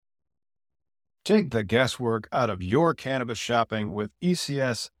Take the guesswork out of your cannabis shopping with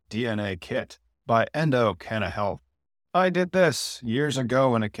ECS DNA Kit by Endo Canna Health. I did this years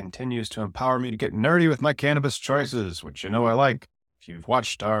ago, and it continues to empower me to get nerdy with my cannabis choices, which you know I like. If you've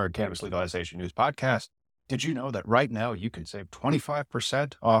watched our Cannabis Legalization News podcast, did you know that right now you can save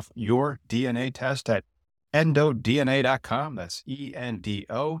 25% off your DNA test at endodna.com? That's ENDODNA.com,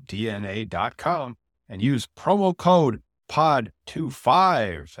 and use promo code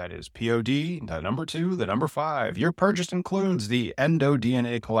POD25. That is POD, the number 2, the number 5. Your purchase includes the Endo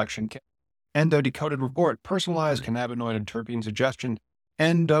DNA Collection Kit, Endo Decoded Report, personalized cannabinoid and terpene suggestion,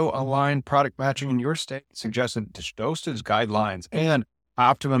 Endo aligned product matching in your state, suggested dosage guidelines, and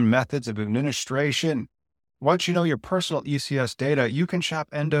optimum methods of administration. Once you know your personal ECS data, you can shop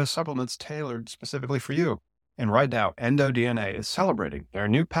Endo supplements tailored specifically for you. And right now, Endo DNA is celebrating their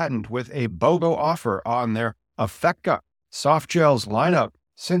new patent with a BOGO offer on their Affeca soft gels lineup.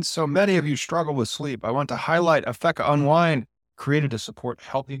 Since so many of you struggle with sleep, I want to highlight Affeca Unwind, created to support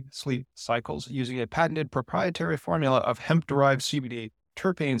healthy sleep cycles using a patented proprietary formula of hemp-derived CBD,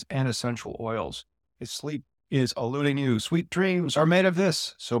 terpenes, and essential oils. If sleep is eluding you, sweet dreams are made of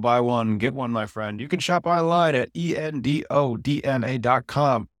this. So buy one, get one, my friend. You can shop online at endodna.com.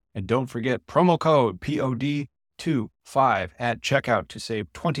 And don't forget promo code POD25 at checkout to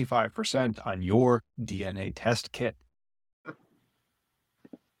save 25% on your DNA test kit.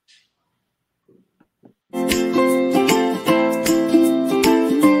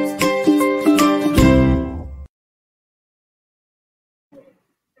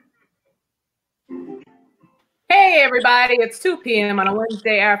 Hey everybody, it's 2 p.m. on a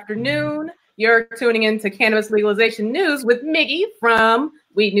Wednesday afternoon. You're tuning into Cannabis Legalization News with Miggy from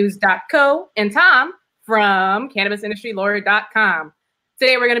weednews.co and Tom from cannabisindustrylawyer.com.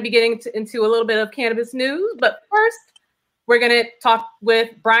 Today we're going to be getting into a little bit of cannabis news, but first we're going to talk with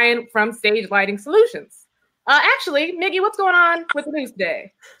Brian from Stage Lighting Solutions. Actually, Miggy, what's going on with the news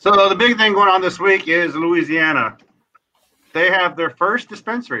today? So the big thing going on this week is Louisiana. They have their first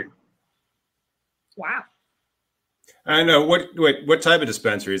dispensary. Wow. I know. What type of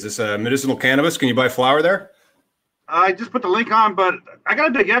dispensary? Is this medicinal cannabis? Can you buy flower there? I just put the link on, but I got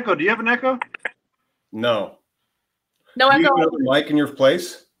a big echo. Do you have an echo? No. No echo. Do you echo. have a mic in your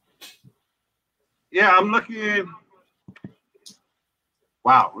place? Yeah, I'm looking.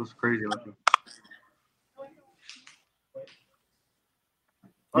 Wow, this is crazy looking.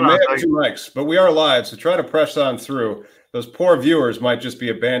 You may have 2 mics, but we are live, so try to press on through. Those poor viewers might just be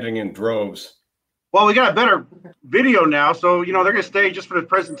abandoning in droves. Well, we got a better video now, so, they're going to stay just for the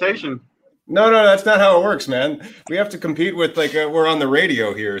presentation. No, that's not how it works, man. We have to compete with, we're on the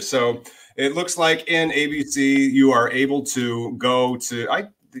radio here. So it looks like in ABC, you are able to go to,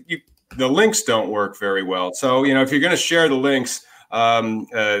 the links don't work very well. So, if you're going to share the links,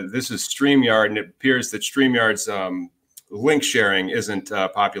 this is StreamYard, and it appears that StreamYard's link sharing isn't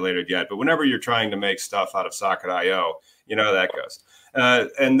populated yet. But whenever you're trying to make stuff out of Socket.io, you know how that goes.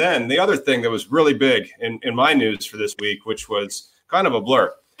 And then the other thing that was really big in my news for this week, which was kind of a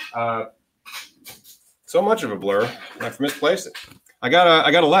blur, so much of a blur, I've misplaced it. I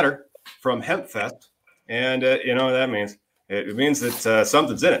got a letter from HempFest, and you know what that means? It means that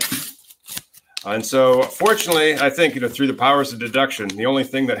something's in it. And so, fortunately, I think through the powers of deduction, the only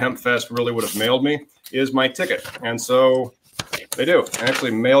thing that HempFest really would have mailed me is my ticket. And so they do actually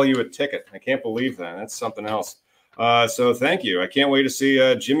mail you a ticket. I can't believe that. That's something else. So thank you. I can't wait to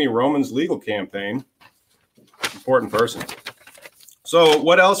see Jimmy Roman's legal campaign. Important person. So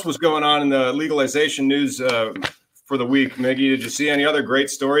what else was going on in the legalization news for the week, Miggy? Did you see any other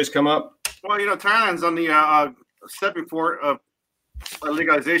great stories come up? Well, Thailand's on the stepping forward of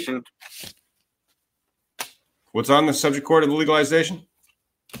legalization. What's on the subject court of the legalization?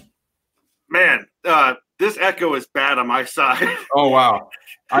 Man, this echo is bad on my side. Oh, wow.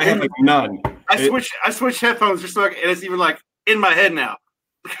 I have none. I switched headphones just and it's even in my head now.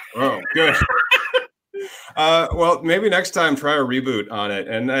 Oh, good. Well, maybe next time try a reboot on it.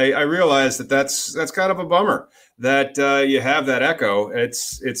 And I realize that's kind of a bummer that you have that echo.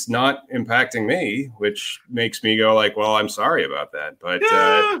 It's not impacting me, which makes me go well, I'm sorry about that. But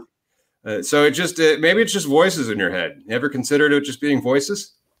so maybe it's just voices in your head. You ever considered it just being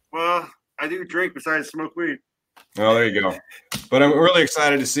voices? Well, I do drink besides smoke weed. Oh, there you go. But I'm really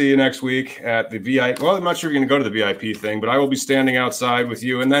excited to see you next week at the VIP. Well, I'm not sure you're going to go to the VIP thing, but I will be standing outside with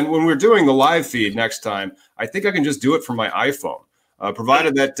you. And then when we're doing the live feed next time, I think I can just do it from my iPhone,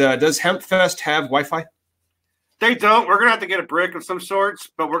 provided that does HempFest have Wi-Fi? They don't. We're going to have to get a brick of some sorts,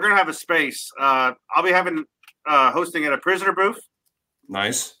 but we're going to have a space. I'll be hosting at a prisoner booth.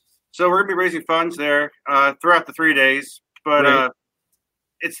 Nice. So we're going to be raising funds there throughout the 3 days. But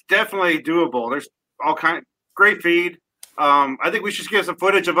it's definitely doable. There's all kind great feed. I think we should get some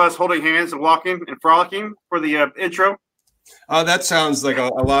footage of us holding hands and walking and frolicking for the intro. That sounds like a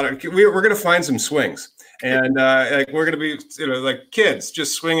lot of. We're going to find some swings, and we're going to be, like kids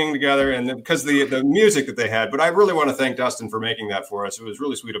just swinging together, and because the music that they had. But I really want to thank Dustin for making that for us. It was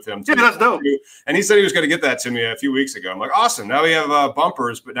really sweet of him. Yeah, that's dope. And he said he was going to get that to me a few weeks ago. I'm like, awesome. Now we have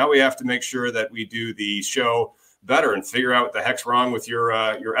bumpers, but now we have to make sure that we do the show better and figure out what the heck's wrong with your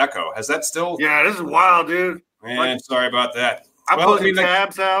echo. Has that still? Yeah, this is wild, dude. Man, sorry about that. I'm closing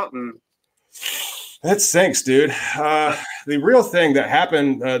tabs out and. That stinks, dude. The real thing that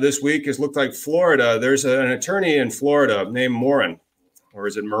happened this week is looked like Florida. There's an attorney in Florida named Moran, or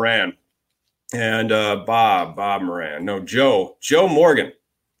is it Moran? And Bob Moran. No, Joe Morgan.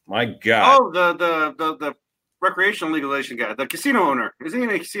 My God. Oh, the recreational legalization guy, the casino owner. Is he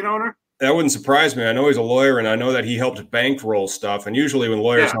a casino owner? That wouldn't surprise me. I know he's a lawyer, and I know that he helped bankroll stuff. And usually when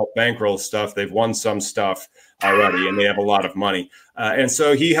lawyers help bankroll stuff, they've won some stuff already, and they have a lot of money. And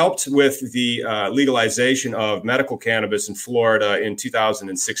so he helped with the legalization of medical cannabis in Florida in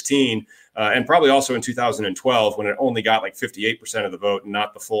 2016, and probably also in 2012 when it only got like 58% of the vote and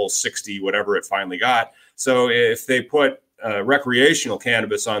not the full 60, whatever it finally got. So if they put recreational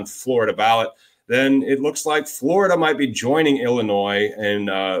cannabis on Florida ballot, then it looks like Florida might be joining Illinois in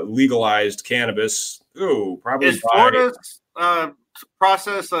legalized cannabis. Ooh, probably. Is Florida's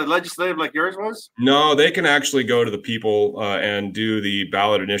process legislative like yours was? No, they can actually go to the people and do the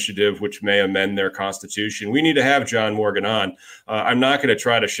ballot initiative, which may amend their constitution. We need to have John Morgan on. I'm not going to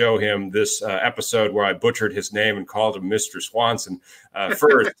try to show him this episode where I butchered his name and called him Mr. Swanson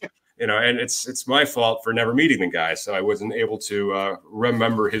first. And it's my fault for never meeting the guy, so I wasn't able to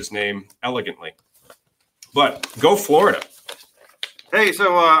remember his name elegantly. But go Florida. Hey,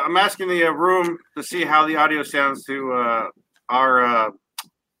 so I'm asking the room to see how the audio sounds to our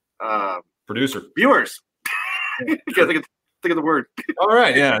producer viewers. Think of the word. All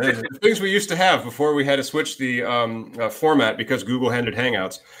right, yeah, things we used to have before we had to switch the format because Google handed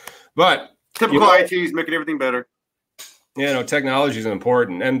Hangouts. But typical IT is making everything better. Yeah, technology is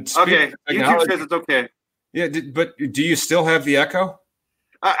important. And okay, YouTube says it's okay. Yeah, but do you still have the echo?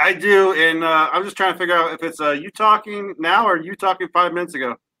 I do, and I'm just trying to figure out if it's you talking now or you talking 5 minutes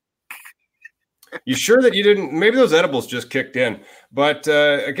ago. You sure that you didn't? Maybe those edibles just kicked in. But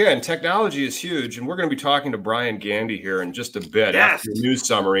again, technology is huge, and we're going to be talking to Brian Gandy here in just a bit after the news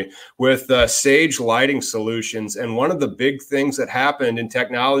summary with Sage Lighting Solutions. And one of the big things that happened in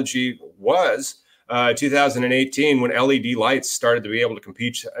technology was 2018 when LED lights started to be able to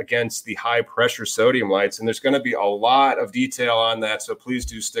compete against the high pressure sodium lights. And there's going to be a lot of detail on that. So please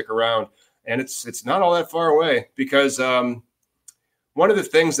do stick around. And it's not all that far away because one of the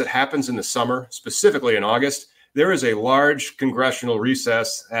things that happens in the summer, specifically in August, there is a large congressional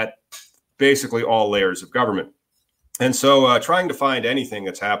recess at basically all layers of government. And so trying to find anything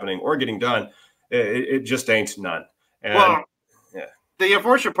that's happening or getting done, it just ain't none. And, the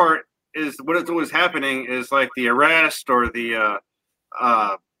unfortunate part is what was happening is like the arrest or the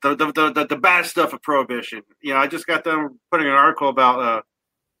bad stuff of prohibition. I just got done putting an article about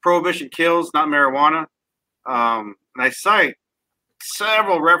prohibition kills, not marijuana. And I cite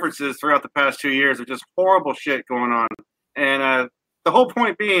several references throughout the past 2 years of just horrible shit going on. And the whole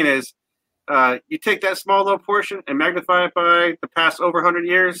point being is you take that small little portion and magnify it by the past over 100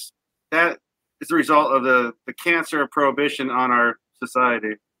 years. That is the result of the cancer of prohibition on our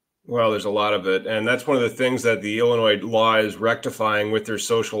society. Well, there's a lot of it. And that's one of the things that the Illinois law is rectifying with their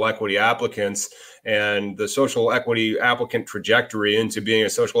social equity applicants and the social equity applicant trajectory into being a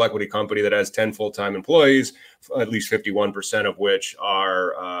social equity company that has 10 full-time employees, at least 51% of which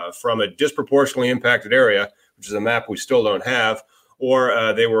are from a disproportionately impacted area, which is a map we still don't have,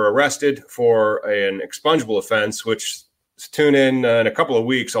 or they were arrested for an expungable offense, which tune in a couple of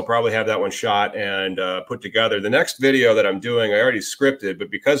weeks. I'll probably have that one shot and put together. The next video that I'm doing, I already scripted,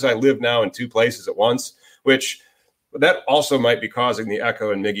 but because I live now in two places at once, which that also might be causing the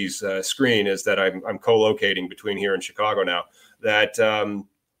echo in Miggy's screen, is that I'm co-locating between here and Chicago now. That, I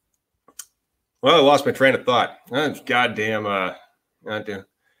lost my train of thought. Goddamn.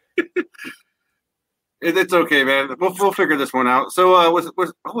 It's okay, man. We'll figure this one out. So,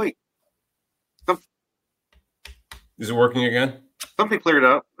 wait. Is it working again? Something cleared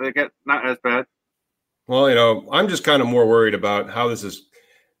up. They get not as bad. Well, I'm just kind of more worried about how this is.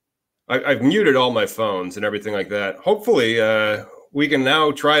 I've muted all my phones and everything like that. Hopefully, we can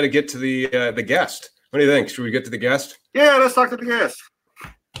now try to get to the guest. What do you think? Should we get to the guest? Yeah, let's talk to the guest.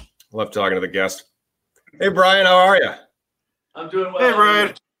 Love talking to the guest. Hey, Brian, how are you? I'm doing well. Hey,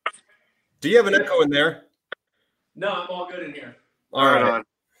 Brian. Do you have an echo in there? No, I'm all good in here. All right.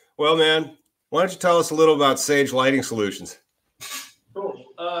 Well, man, why don't you tell us a little about Sage Lighting Solutions? Cool.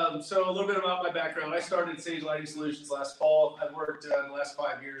 So a little bit about my background. I started Sage Lighting Solutions last fall. I've worked in the last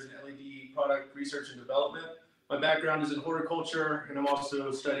 5 years in LED product research and development. My background is in horticulture, and I'm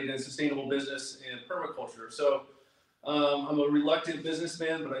also studied in sustainable business and permaculture. So I'm a reluctant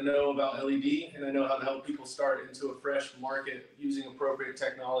businessman, but I know about LED, and I know how to help people start into a fresh market using appropriate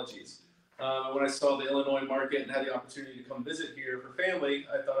technologies. When I saw the Illinois market and had the opportunity to come visit here for family,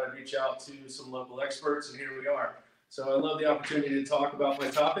 I thought I'd reach out to some local experts, and here we are. So I love the opportunity to talk about my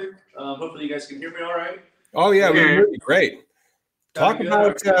topic. Hopefully you guys can hear me all right. Oh, yeah, really great. Talk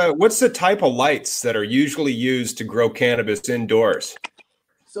about what's the type of lights that are usually used to grow cannabis indoors?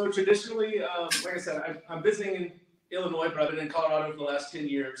 So traditionally, like I said, I'm visiting in Illinois, but I've been in Colorado for the last 10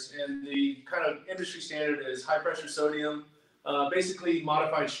 years. And the kind of industry standard is high pressure sodium, basically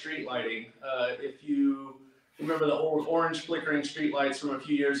modified street lighting. If you remember the old orange flickering street lights from a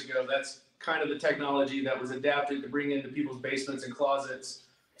few years ago, that's kind of the technology that was adapted to bring into people's basements and closets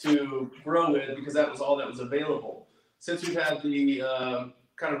to grow with, because that was all that was available. Since we've had the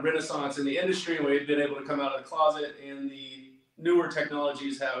kind of renaissance in the industry, and we've been able to come out of the closet and the newer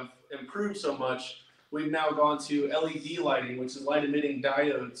technologies have improved so much, we've now gone to LED lighting, which is light emitting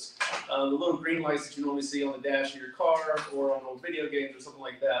diodes, the little green lights that you normally see on the dash of your car or on old video games or something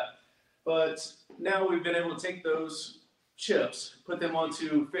like that. But now we've been able to take those chips, put them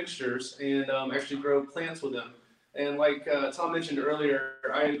onto fixtures, and actually grow plants with them. And like Tom mentioned earlier,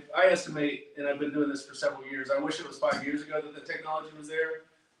 I estimate, and I've been doing this for several years, I wish it was 5 years ago that the technology was there,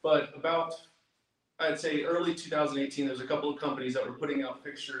 but about, I'd say early 2018, there's a couple of companies that were putting out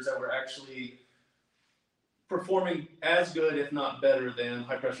fixtures that were actually performing as good, if not better, than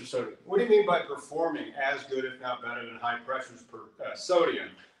high pressure sodium. What do you mean by performing as good, if not better, than high pressure sodium?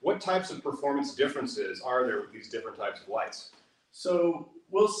 What types of performance differences are there with these different types of lights? So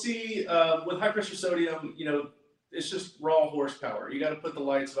we'll see with high pressure sodium, it's just raw horsepower. You got to put the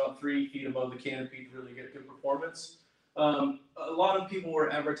lights about 3 feet above the canopy to really get good performance. A lot of people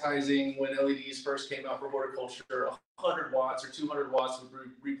were advertising when LEDs first came out for horticulture, 100 watts or 200 watts would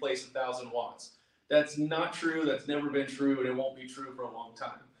replace 1,000 watts. That's not true. That's never been true, and it won't be true for a long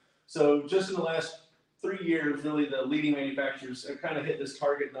time. So just in the last 3 years, really the leading manufacturers have kind of hit this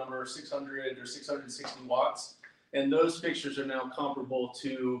target number, 600 or 660 watts. And those fixtures are now comparable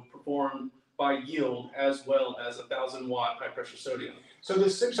to perform by yield as well as 1,000 watt high pressure sodium. So the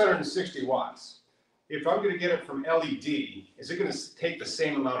 660 watts, if I'm going to get it from LED, is it going to take the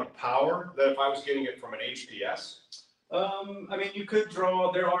same amount of power that if I was getting it from an HPS? You could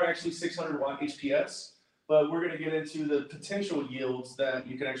draw, there are actually 600 watt HPS, but we're going to get into the potential yields that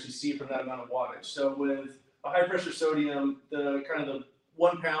you can actually see from that amount of wattage. So with a high pressure sodium, the kind of the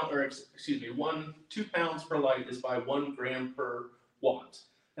 2 pounds per light is by 1 gram per watt.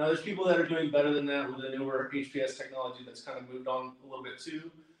 Now there's people that are doing better than that with the newer HPS technology that's kind of moved on a little bit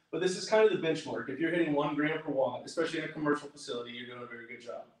too. But this is kind of the benchmark. If you're hitting 1 gram per watt, especially in a commercial facility, you're doing a very good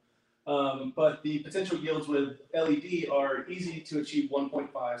job. But the potential yields with LED are easy to achieve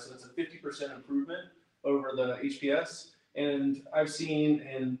 1.5, so that's a 50% improvement over the HPS. And I've seen,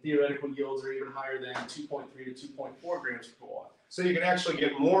 and theoretical yields are even higher than 2.3 to 2.4 grams per watt. So you can actually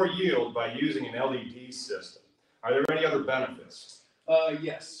get more yield by using an LED system. Are there any other benefits?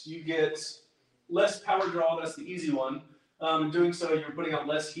 Yes, you get less power draw. That's the easy one. In doing so, you're putting out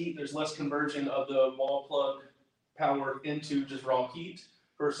less heat. There's less conversion of the wall plug power into just raw heat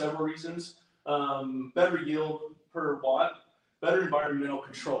for several reasons. Better yield per watt, better environmental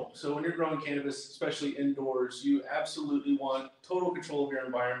control. So when you're growing cannabis, especially indoors, you absolutely want total control of your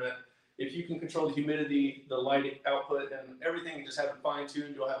environment. If you can control the humidity, the light output, and everything, and just have it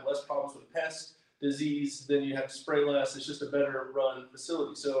fine-tuned, you'll have less problems with pests, disease, then you have to spray less. It's just a better run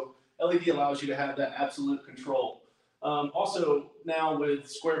facility. So LED allows you to have that absolute control. Also, now with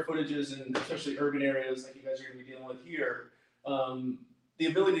square footages and especially urban areas like you guys are going to be dealing with here, the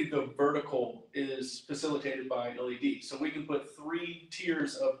ability to go vertical is facilitated by LED. So we can put 3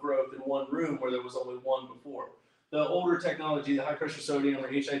 tiers of growth in one room where there was only one before. The older technology, the high pressure sodium or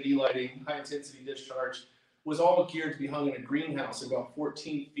HID lighting, high intensity discharge, was all geared to be hung in a greenhouse about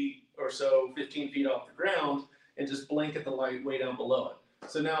 14 feet or so, 15 feet off the ground, and just blanket the light way down below it.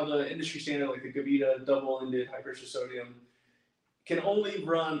 So now the industry standard, like the Gavita double-ended high pressure sodium, can only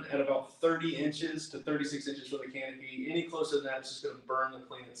run at about 30 inches to 36 inches from the canopy. Any closer than that, it's just going to burn the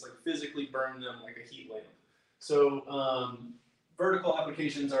plants, like physically burn them like a heat lamp. So vertical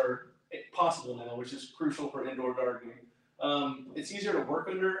applications are possible now, which is crucial for indoor gardening. It's easier to work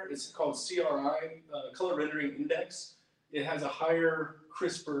under. It's called CRI, Color Rendering Index. It has a higher,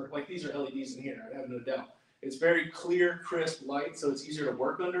 crisper, like these are LEDs in here, I have no doubt. It's very clear, crisp light, so it's easier to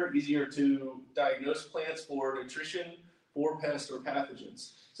work under, easier to diagnose plants for nutrition, for pests or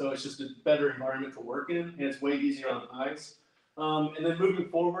pathogens. So it's just a better environment to work in, and it's way easier on the eyes. And then moving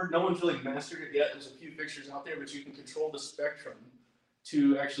forward, no one's really mastered it yet. There's a few fixtures out there, but you can control the spectrum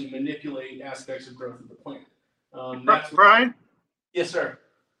to actually manipulate aspects of growth of the plant. Brian? Yes, sir.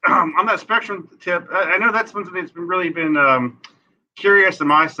 On that spectrum tip, I know that's something that's really been curious on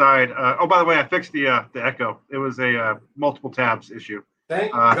my side. Oh, by the way, I fixed the echo. It was a multiple tabs issue.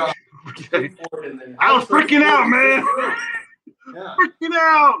 Thank God. I was freaking out, man. Yeah. Freaking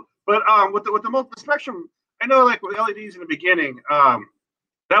out. But with the multiple spectrum, I know like with LEDs in the beginning,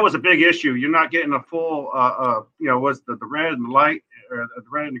 that was a big issue. You're not getting a full, was the red and the light, or the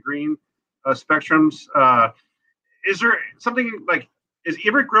red and the green spectrums. Is there something like, is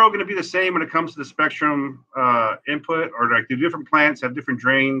every grow going to be the same when it comes to the spectrum input, or like do different plants have different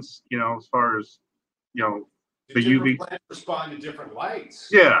drains? As far as the UV plants respond to different lights.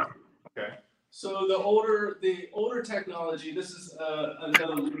 Yeah. Okay. So the older technology, this is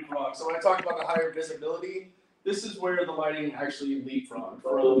another leapfrog. So when I talk about the higher visibility, this is where the lighting actually leapfrogged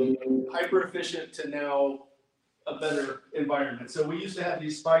from hyper efficient to now a better environment. So we used to have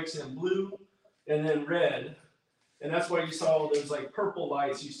these spikes in blue and then red. And that's why you saw those like purple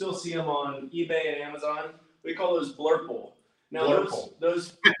lights. You still see them on eBay and Amazon. We call those blurple. Now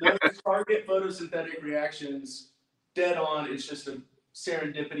those target photosynthetic reactions dead on. It's just a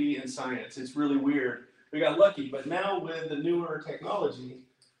serendipity in science. It's really weird. We got lucky, but now with the newer technology,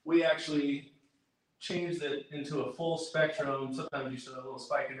 we actually changed it into a full spectrum. Sometimes you see a little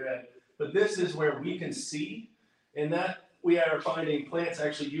spike in red, but this is where we can see, and that we are finding plants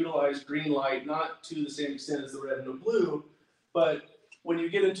actually utilize green light, not to the same extent as the red and the blue, but when you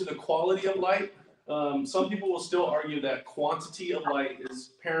get into the quality of light, some people will still argue that quantity of light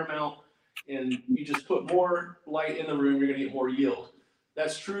is paramount, and you just put more light in the room, you're going to get more yield.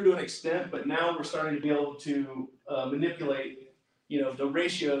 That's true to an extent, but now we're starting to be able to manipulate, the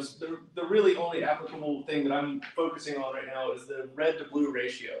ratios. The really only applicable thing that I'm focusing on right now is the red to blue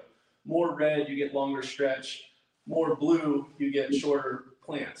ratio. More red, you get longer stretch. More blue, you get shorter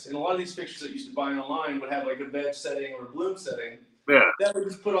plants. And a lot of these fixtures that you used to buy online would have like a veg setting or a bloom setting. Yeah. That would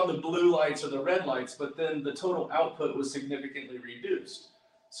just put on the blue lights or the red lights, but then the total output was significantly reduced.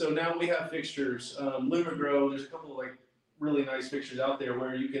 So now we have fixtures, LumaGrow, there's a couple of like really nice fixtures out there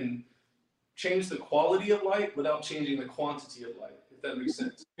where you can change the quality of light without changing the quantity of light, if that makes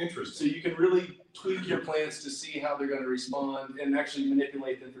sense. Interesting. So you can really tweak your plants to see how they're going to respond and actually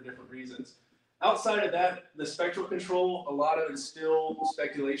manipulate them for different reasons. Outside of that, the spectral control, a lot of it is still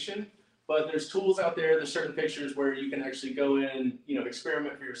speculation, but there's tools out there, there's certain fixtures where you can actually go in and,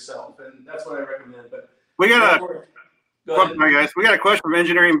 experiment for yourself, and that's what I recommend. But we got we got a question from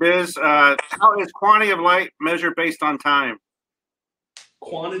Engineering Biz. How is quantity of light measured based on time?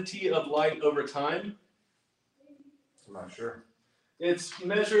 Quantity of light over time? I'm not sure. It's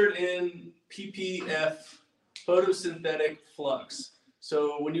measured in ppf, photosynthetic flux.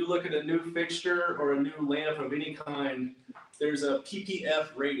 So when you look at a new fixture or a new lamp of any kind, there's a ppf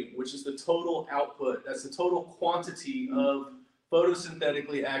rating, which is the total output. That's the total quantity of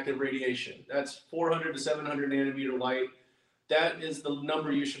photosynthetically active radiation. That's 400 to 700 nanometer light. That is the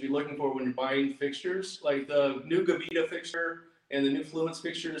number you should be looking for when you're buying fixtures. Like the new Gavita fixture and the new Fluence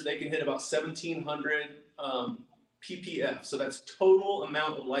fixtures, they can hit about 1700 ppf. So that's total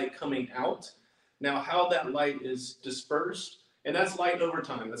amount of light coming out. Now how that light is dispersed, and that's light over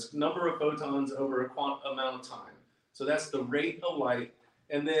time. That's number of photons over a amount of time. So that's the rate of light.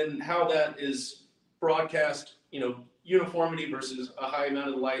 And then how that is broadcast, uniformity versus a high amount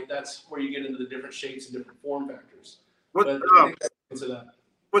of light, that's where you get into the different shapes and different form factors. With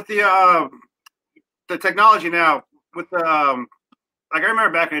With the technology now, with the like I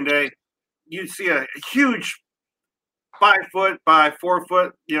remember back in the day, you'd see a huge 5 foot by 4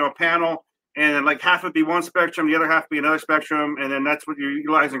 foot, panel, and then like half would be one spectrum, the other half would be another spectrum, and then that's what you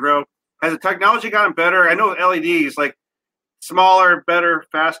utilize and grow. Has the technology gotten better? I know LEDs like smaller, better,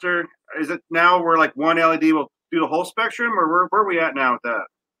 faster. Is it now where like one LED will do the whole spectrum, or where are we at now with that?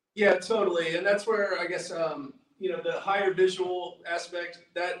 Yeah, totally, and that's where I guess the higher visual aspect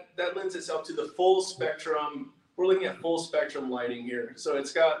that lends itself to the full spectrum. We're looking at full spectrum lighting here, so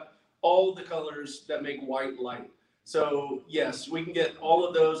it's got all the colors that make white light. So yes, we can get all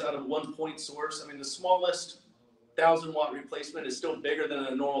of those out of one point source. I mean, the smallest 1,000-watt replacement is still bigger than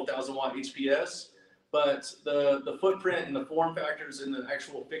a normal 1,000-watt HPS, but the footprint and the form factors and the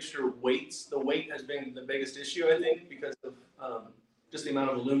actual fixture weights, the weight has been the biggest issue, I think, because of just the amount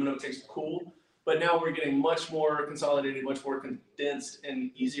of aluminum it takes to cool. But now we're getting much more consolidated, much more condensed,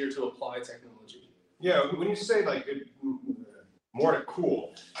 and easier to apply technology. Yeah, when you say like more to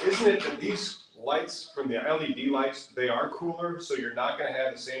cool, isn't it that these lights from the LED lights, they are cooler, so you're not going to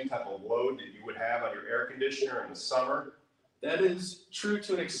have the same type of load that you would have on your air conditioner in the summer? That is true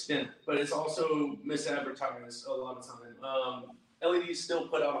to an extent, but it's also misadvertised a lot of time. LEDs still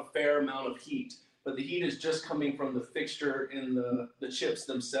put out a fair amount of heat, but the heat is just coming from the fixture and the chips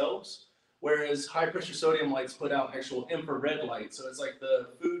themselves, whereas high pressure sodium lights put out actual infrared light. So it's like the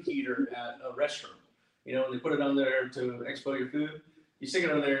food heater at a restaurant. You know, when they put it on there to expo your food, you stick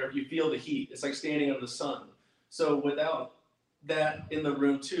it on there, you feel the heat. It's like standing in the sun. So without that in the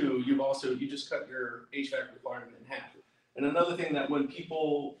room too, you just cut your HVAC requirement in half. And another thing that when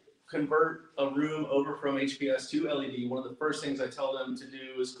people convert a room over from HPS to LED, one of the first things I tell them to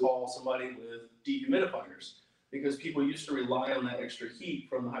do is call somebody with dehumidifiers, because people used to rely on that extra heat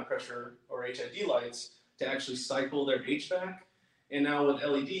from the high pressure or HID lights to actually cycle their HVAC. And now with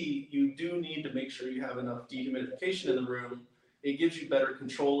LED, you do need to make sure you have enough dehumidification in the room. It gives you better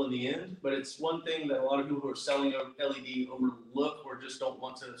control in the end, but it's one thing that a lot of people who are selling LED overlook or just don't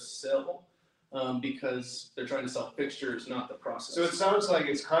want to sell. Because they're trying to sell fixtures, not the process. So it sounds like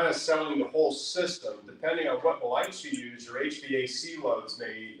it's kind of selling the whole system. Depending on what lights you use, your HVAC loads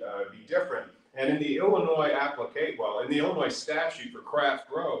may be different. And in the Illinois in the Illinois statute for craft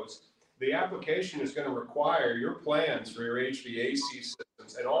grows, the application is going to require your plans for your HVAC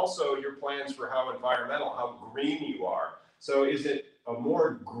systems and also your plans for how green you are. So is it a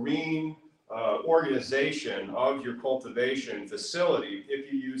more green organization of your cultivation facility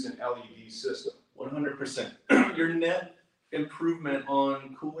if you use an LED system? 100%. Your net improvement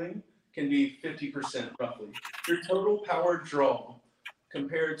on cooling can be 50% roughly. Your total power draw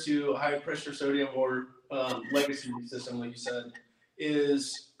compared to a high pressure sodium or legacy system, like you said,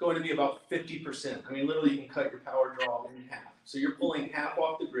 is going to be about 50%. I mean, literally, you can cut your power draw in half. So you're pulling half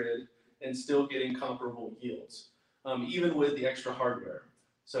off the grid and still getting comparable yields, even with the extra hardware.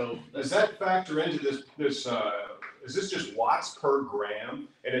 So does that factor into this? Is this just watts per gram,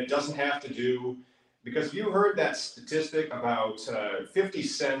 and it doesn't have to do? Because you heard that statistic about 50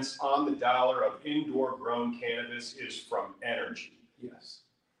 cents on the dollar of indoor grown cannabis is from energy. Yes.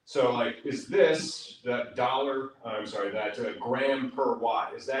 So, like, is this that gram per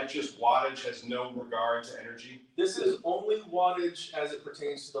watt? Is that just wattage, has no regard to energy? This is only wattage as it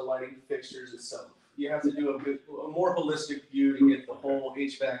pertains to the lighting fixtures itself. You have to do a more holistic view to get the whole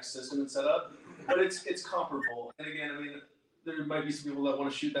HVAC system set up, but it's comparable. And again, I mean, there might be some people that want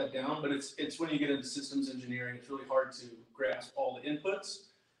to shoot that down, but it's when you get into systems engineering, it's really hard to grasp all the inputs.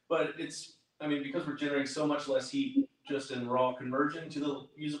 But because we're generating so much less heat just in raw conversion to the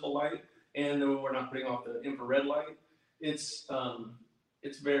usable light, and then we're not putting off the infrared light, it's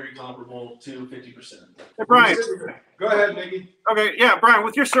very comparable to 50%. Hey, Brian. Go ahead, Mickey. Okay, yeah, Brian,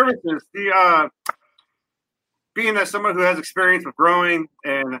 with your services, being that someone who has experience with growing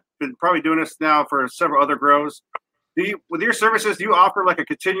and been probably doing this now for several other grows, with your services, do you offer like a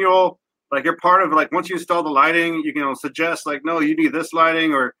continual, like you're part of like once you install the lighting, you can suggest like, no, you need this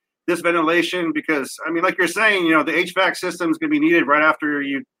lighting or this ventilation? Because I mean, like you're saying, the HVAC system is going to be needed right after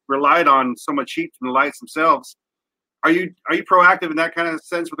you relied on so much heat from the lights themselves. Are you proactive in that kind of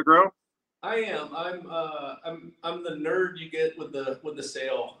sense with the grow? I am. I'm the nerd you get with the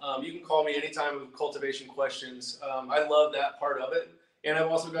sale. You can call me anytime with cultivation questions. I love that part of it. And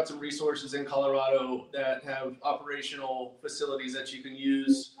I've also got some resources in Colorado that have operational facilities that you can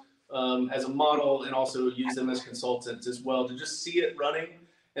use as a model and also use them as consultants as well to just see it running.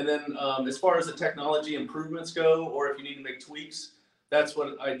 And then as far as the technology improvements go, or if you need to make tweaks, that's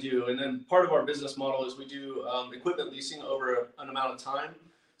what I do. And then part of our business model is we do equipment leasing over an amount of time.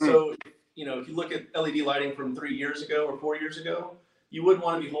 So, if you look at LED lighting from 3 years ago or 4 years ago, you wouldn't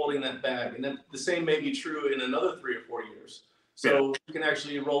want to be holding that bag. And then the same may be true in another 3 or 4 years. So you can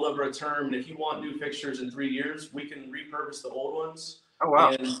actually roll over a term. And if you want new fixtures in 3 years, we can repurpose the old ones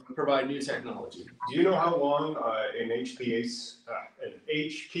and provide new technology. Do you know how long an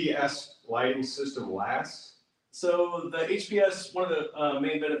HPS lighting system lasts? So the HPS, one of the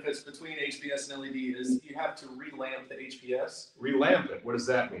main benefits between HPS and LED is you have to relamp the HPS. Relamp it? What does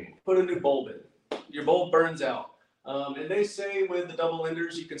that mean? Put a new bulb in. Your bulb burns out. And they say with the double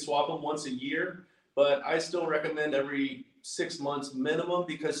enders, you can swap them once a year, but I still recommend every 6 months minimum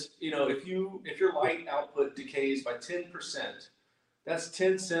because, if your light output decays by 10%, that's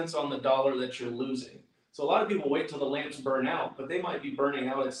 10 cents on the dollar that you're losing. So a lot of people wait till the lamps burn out, but they might be burning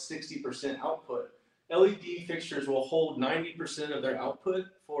out at 60% output. LED fixtures will hold 90% of their output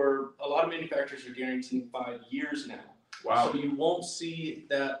for a lot of manufacturers are guaranteeing 5 years now. Wow. So you won't see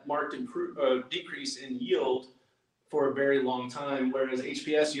that marked decrease in yield for a very long time, whereas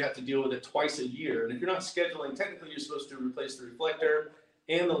HPS, you have to deal with it twice a year. And if you're not scheduling, technically you're supposed to replace the reflector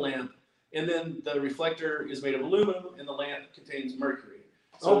and the lamp. And then the reflector is made of aluminum and the lamp contains mercury.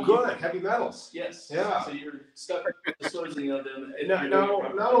 So good. Heavy metals. Yes. Yeah. So you're stuck disposing of them.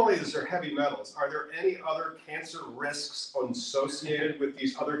 Not only is there heavy metals, are there any other cancer risks associated with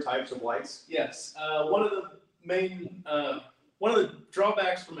these other types of lights? Yes. One of the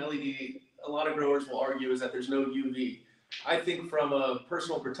drawbacks from LED, a lot of growers will argue, is that there's no UV. I think from a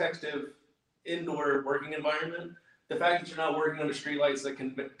personal protective indoor working environment, the fact that you're not working under streetlights that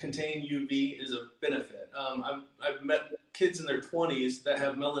can contain UV is a benefit. I've met kids in their 20s that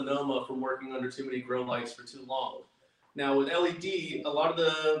have melanoma from working under too many grow lights for too long. Now with LED, a lot of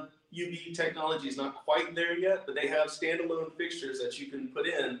the UV technology is not quite there yet, but they have standalone fixtures that you can put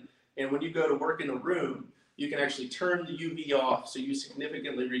in. And when you go to work in a room, you can actually turn the UV off, so you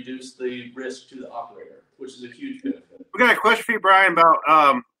significantly reduce the risk to the operator, which is a huge benefit. We got a question for you, Brian,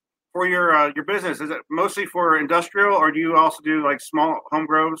 about for your business. Is it mostly for industrial, or do you also do like small home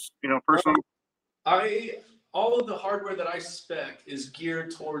grows, personal? All of the hardware that I spec is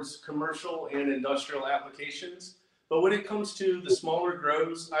geared towards commercial and industrial applications. But when it comes to the smaller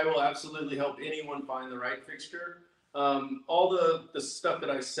grows, I will absolutely help anyone find the right fixture. All the stuff that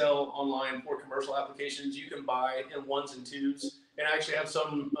I sell online for commercial applications, you can buy in 1s and 2s. And I actually have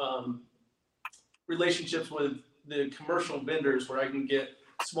some relationships with the commercial vendors where I can get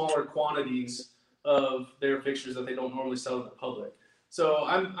smaller quantities of their fixtures that they don't normally sell to the public. So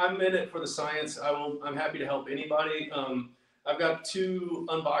I'm in it for the science. I'm happy to help anybody. I've got 2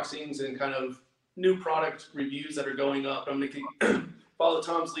 unboxings and kind of new product reviews that are going up. I'm going to follow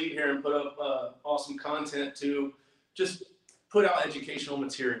Tom's lead here and put up awesome content to just put out educational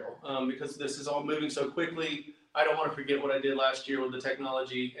material because this is all moving so quickly. I don't want to forget what I did last year with the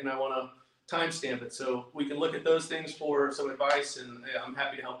technology, and I want to timestamp it so we can look at those things for some advice, and I'm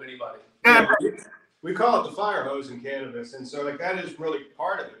happy to help anybody. Yeah, we call it the fire hose in cannabis, and so that is really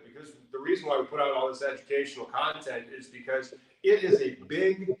part of it, because the reason why we put out all this educational content is because it is a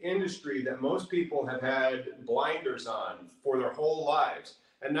big industry that most people have had blinders on for their whole lives,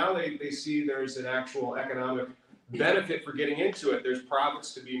 and now they see there's an actual economic benefit for getting into it. There's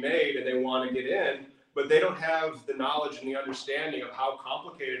profits to be made, and they want to get in, but they don't have the knowledge and the understanding of how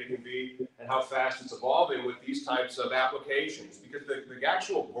complicated it can be and how fast it's evolving with these types of applications. Because the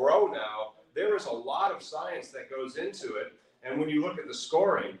actual grow now, there is a lot of science that goes into it. And when you look at the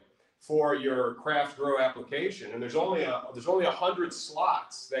scoring for your craft grow application, and there's only 100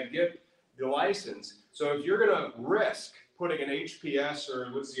 slots that get the license. So if you're going to risk putting an HPS,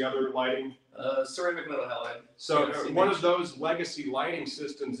 or what's the other lighting? Ceramic metal halide. So one of those legacy lighting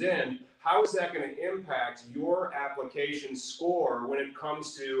systems in, how is that going to impact your application score when it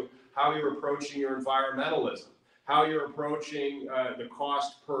comes to how you're approaching your environmentalism, how you're approaching the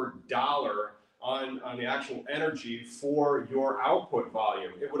cost per dollar on the actual energy for your output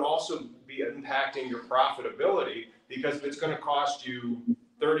volume? It would also be impacting your profitability, because if it's going to cost you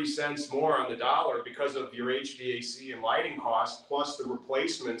 30 cents more on the dollar because of your HVAC and lighting costs, plus the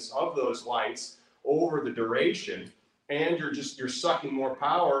replacements of those lights over the duration, and you're sucking more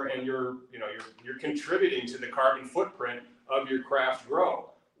power, and you're contributing to the carbon footprint of your craft grow.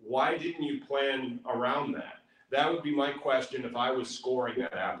 Why didn't you plan around that? That would be my question if I was scoring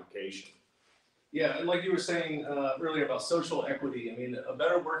that application. Yeah, and like you were saying earlier about social equity, I mean, a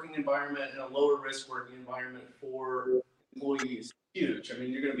better working environment and a lower risk working environment for employees is huge. I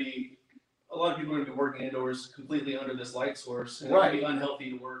mean, a lot of people are going to be working indoors completely under this light source, and right. It'll be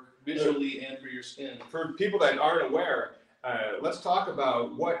unhealthy to work visually and for your skin. For people that aren't aware, let's talk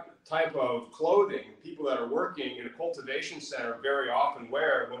about what type of clothing people that are working in a cultivation center very often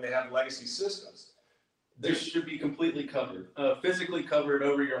wear when they have legacy systems. This should be completely covered, physically covered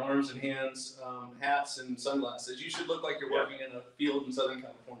over your arms and hands, hats and sunglasses. You should look like you're working in a field in Southern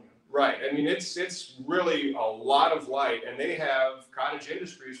California. Right. I mean, it's really a lot of light, and they have cottage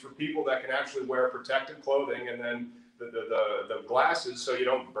industries for people that can actually wear protective clothing, and then the glasses so you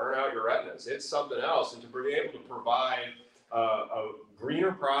don't burn out your retinas. It's something else, and to be able to provide a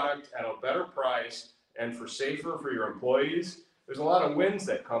greener product at a better price and safer for your employees. There's a lot of wins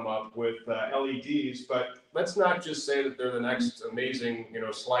that come up with LEDs, but let's not just say that they're the next amazing,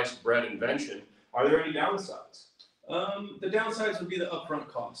 sliced bread invention. Are there any downsides? The downsides would be the upfront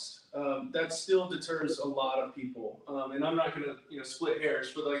cost. That still deters a lot of people. And I'm not going to split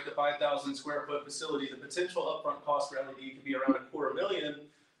hairs. For like the 5,000 square foot facility, the potential upfront cost for LED could be around $250,000,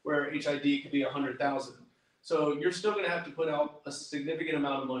 where HID could be $100,000. So you're still going to have to put out a significant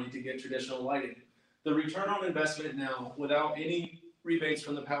amount of money to get traditional lighting. The return on investment now, without any rebates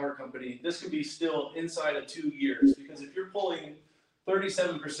from the power company, this could be still inside of 2 years, because if you're pulling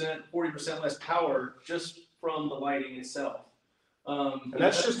 37%, 40% less power just from the lighting itself. And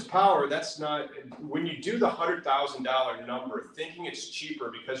that's just power. That's not, when you do the $100,000 number, thinking it's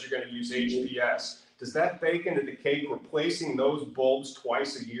cheaper because you're going to use HPS, does that bake into the cake replacing those bulbs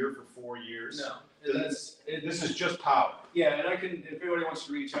twice a year for 4 years? No. This is just power. Yeah, and I can, if anybody wants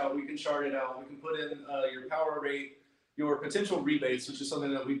to reach out, we can chart it out. We can put in your power rate, your potential rebates, which is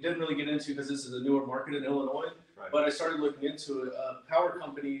something that we didn't really get into because this is a newer market in Illinois. Right. But I started looking into it. Power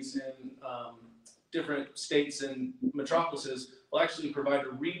companies in different states and metropolises will actually provide a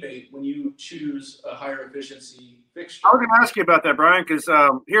rebate when you choose a higher efficiency fixture. I was going to ask you about that, Brian, because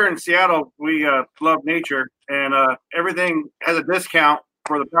here in Seattle, we love nature, and everything has a discount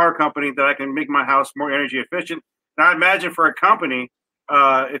for the power company that I can make my house more energy efficient. And I imagine for a company,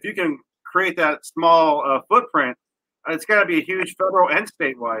 if you can create that small footprint, it's got to be a huge federal and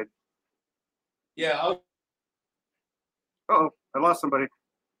statewide. Yeah. Uh-oh, I lost somebody.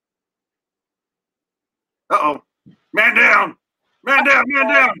 Uh-oh. Man down! Man down!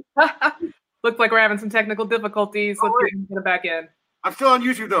 Man down! Looks like we're having some technical difficulties. Let's get it back in. I'm still on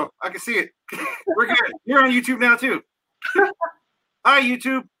YouTube, though. I can see it. We're good. You're on YouTube now, too. Hi,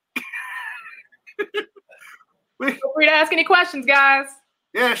 YouTube. Feel free to ask any questions, guys.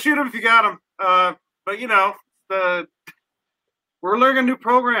 Yeah, shoot them if you got them. But, you know, we're learning a new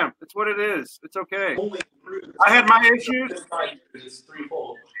program. It's what it is. It's okay. I had my issues. It's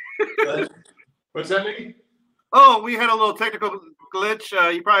threefold. What's that, Mickey? Oh, we had a little technical glitch.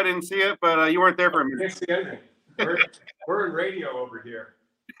 You probably didn't see it, but you weren't there for a You minute. can't see anything. We're in radio over here.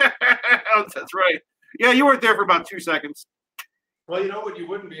 That's right. Yeah, you weren't there for about 2 seconds. Well, you know what you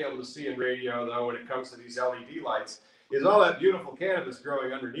wouldn't be able to see in radio, though, when it comes to these LED lights, is all that beautiful cannabis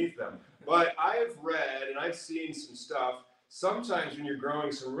growing underneath them. But I've read and I've seen some stuff. Sometimes when you're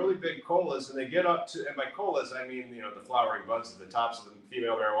growing some really big colas, and they get up to, and by colas, I mean, you know, the flowering buds at the tops of the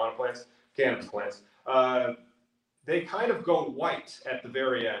female marijuana plants, cannabis plants, they kind of go white at the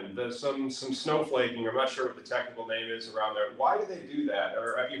very end. There's some snowflaking. I'm not sure what the technical name is around there. Why do they do that?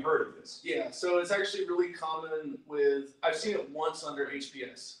 Or have you heard of this? Yeah, so it's actually really common with, I've seen it once under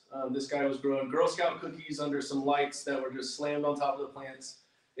HPS. This guy was growing Girl Scout cookies under some lights that were just slammed on top of the plants.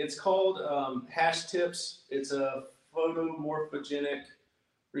 It's called hash tips. It's a photomorphogenic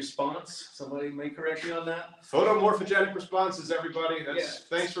response. Somebody may correct me on that. Photomorphogenic responses, everybody.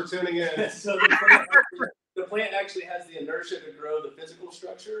 Thanks for tuning in. So the plant actually has the inertia to grow the physical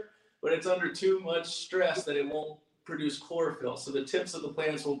structure, but it's under too much stress that it won't produce chlorophyll. So the tips of the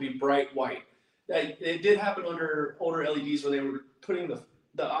plants will be bright white. It did happen under older LEDs where they were putting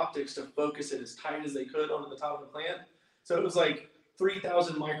the optics to focus it as tight as they could onto the top of the plant. So it was like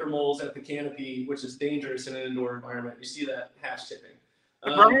 3,000 micromoles at the canopy, which is dangerous in an indoor environment. You see that hash tipping.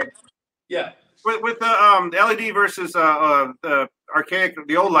 Yeah. With the LED versus the archaic,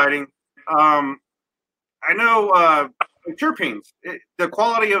 the old lighting, I know terpenes, the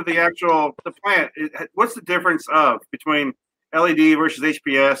quality of the plant, what's the difference between LED versus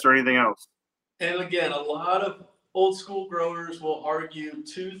HPS or anything else? And again, a lot of old school growers will argue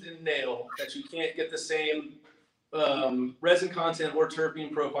tooth and nail that you can't get the same resin content or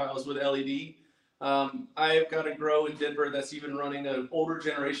terpene profiles with LED. I've got a grow in Denver that's even running an older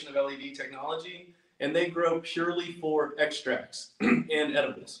generation of LED technology, and they grow purely for extracts and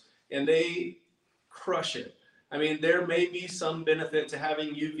edibles, and they crush it. I mean, there may be some benefit to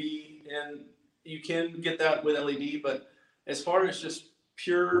having UV, and you can get that with LED, but as far as just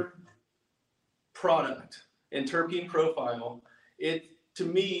pure product and terpene profile, it, to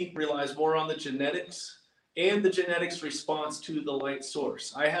me, relies more on the genetics and the genetics response to the light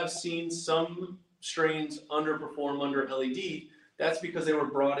source. I have seen some strains underperform under LED. That's because they were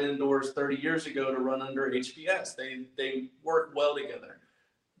brought indoors 30 years ago to run under HPS. They work well together.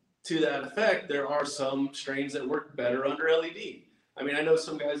 To that effect, there are some strains that work better under LED. I mean, I know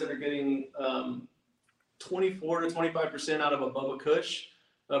some guys that are getting 24 to 25% out of a Bubba Kush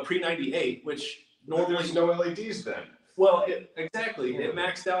pre-98, which normally there's no LEDs then. Well, exactly. It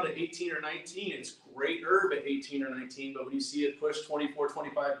maxed out at 18 or 19. It's great herb at 18 or 19, but when you see it push 24,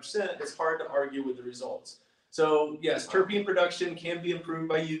 25%, it's hard to argue with the results. So yes, terpene production can be improved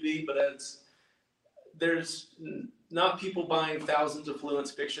by UV, but there's not people buying thousands of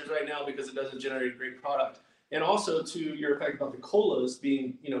Fluence fixtures right now because it doesn't generate a great product. And also to your effect about the colas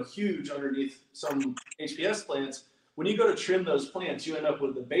being, huge underneath some HPS plants, when you go to trim those plants, you end up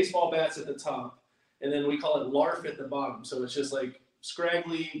with the baseball bats at the top, and then we call it larf at the bottom. So it's just like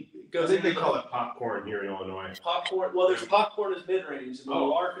scraggly. I Goes think they into call it popcorn here in Illinois. popcorn. Well, there's popcorn is mid-range, and the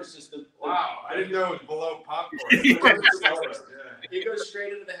lark is just the. Wow, I didn't know it was below popcorn. It goes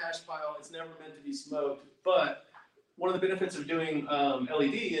straight into the hash pile. It's never meant to be smoked. But one of the benefits of doing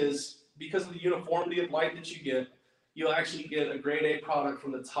LED is because of the uniformity of light that you get, you'll actually get a grade A product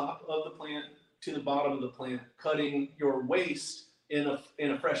from the top of the plant to the bottom of the plant, cutting your waste in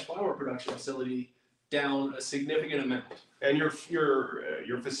a fresh flower production facility down a significant amount. And your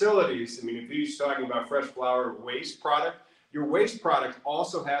facilities, I mean, if you're talking about fresh flower waste product, your waste product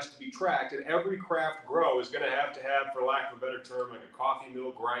also has to be tracked, and every craft grow is going to have, for lack of a better term, like a coffee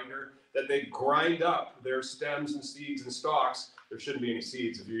mill grinder, that they grind up their stems and seeds and stalks. There shouldn't be any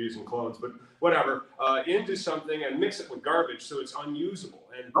seeds if you're using clones, but whatever, into something and mix it with garbage so it's unusable.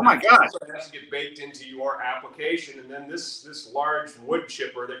 And oh my God, it has to get baked into your application. And then this large wood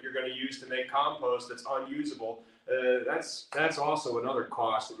chipper that you're going to use to make compost that's unusable, that's also another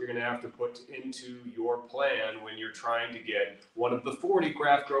cost that you're going to have to put into your plan when you're trying to get one of the 40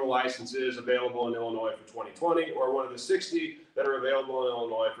 craft grow licenses available in Illinois for 2020 or one of the 60 that are available in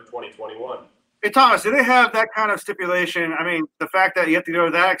Illinois for 2021. Hey, Thomas, do they have that kind of stipulation? I mean, the fact that you have to go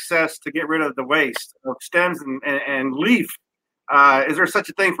to that excess to get rid of the waste of stems and leaf, is there such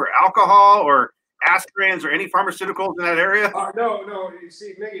a thing for alcohol or aspirins or any pharmaceuticals in that area? No. You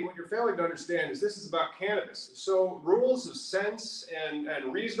see, Miggy, what you're failing to understand is this is about cannabis. So rules of sense and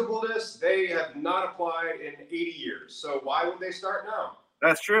reasonableness, they have not applied in 80 years. So why would they start now?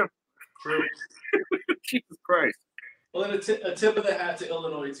 That's true. True. Jesus Christ. Well, then a tip of the hat to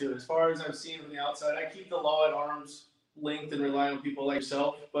Illinois, too. As far as I've seen from the outside, I keep the law at arm's length and rely on people like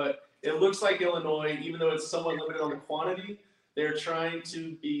yourself. But it looks like Illinois, even though it's somewhat limited on the quantity, they're trying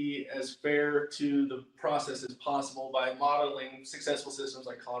to be as fair to the process as possible by modeling successful systems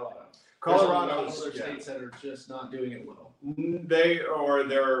like Colorado. Colorado's other states that are just not doing it well.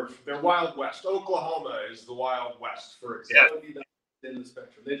 They're Wild West. Oklahoma is the Wild West, for example. That would be the end of the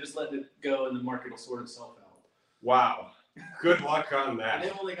spectrum. They're just letting it go, and the market will sort itself out. Wow. Good luck on that. And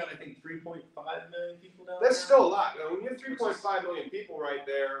they've only got, I think, 3.5 million people down That's there. still a lot. When you have 3.5 million people right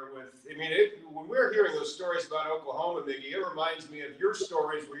there when we're hearing those stories about Oklahoma, Miggy, it reminds me of your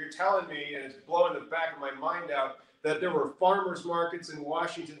stories where you're telling me, and it's blowing the back of my mind out, that there were farmers markets in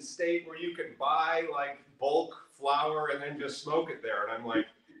Washington State where you could buy like bulk flour and then just smoke it there. And I'm like,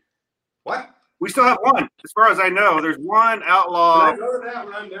 what? We still have one, as far as I know. There's one outlaw. Can I go to that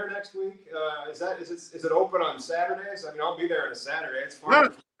when I'm there next week? Is it open on Saturdays? I mean, I'll be there on a Saturday. It's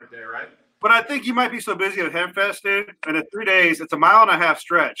farmers market day, right? But I think you might be so busy at Hempfest, dude. And in 3 days, it's a 1.5 mile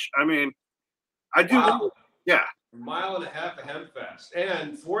stretch. I mean, I do. Wow. Yeah. 1.5 miles of Hempfest.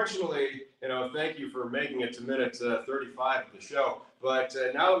 And fortunately, thank you for making it to minute 35 of the show. But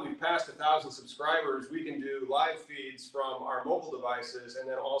now that we've passed 1,000 subscribers, we can do live feeds from our mobile devices. And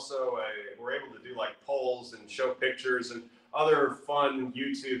then also we're able to do like polls and show pictures and other fun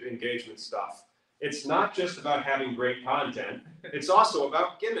YouTube engagement stuff. It's not just about having great content. It's also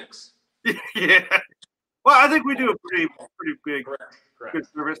about gimmicks. Yeah. Well, I think we do a pretty big Correct. good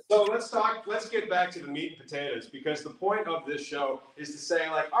service. So let's get back to the meat and potatoes, because the point of this show is to say,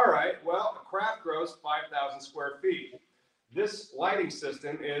 like, all right, well, a craft grows 5,000 square feet. This lighting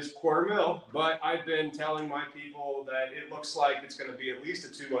system is $250,000, but I've been telling my people that it looks like it's going to be at least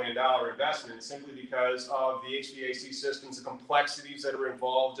a $2 million investment, simply because of the HVAC systems, the complexities that are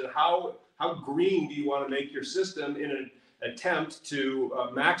involved, and how green do you want to make your system in an attempt to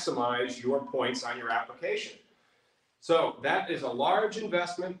maximize your points on your application. So that is a large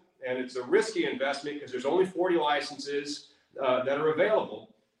investment, and it's a risky investment because there's only 40 licenses that are available.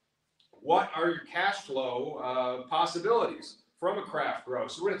 What are your cash flow possibilities from a craft grow?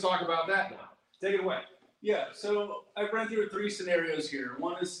 So we're going to talk about that now. Take it away. Yeah, so I've run through 3 scenarios here.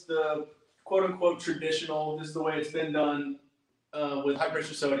 One is the quote-unquote traditional. This is the way it's been done with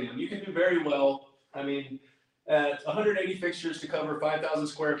high-pressure sodium. You can do very well. I mean, at 180 fixtures to cover 5,000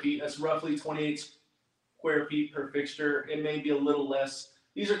 square feet, that's roughly 28 square feet per fixture. It may be a little less.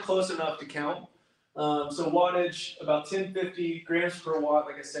 These are close enough to count. So wattage, about 1050 grams per watt.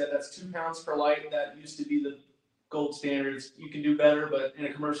 Like I said, that's 2 pounds per light. That used to be the gold standards. You can do better, but in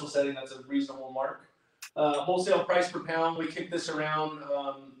a commercial setting, that's a reasonable mark. Wholesale price per pound, we kick this around.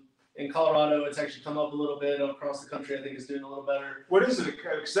 In Colorado, it's actually come up a little bit. Across the country, I think it's doing a little better. What is it?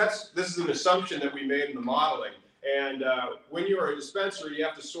 This is an assumption that we made in the modeling. And when you're a dispensary, you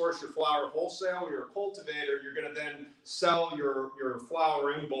have to source your flower wholesale. When you're a cultivator, you're going to then sell your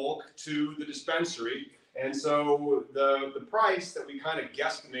flower in bulk to the dispensary. And so the price that we kind of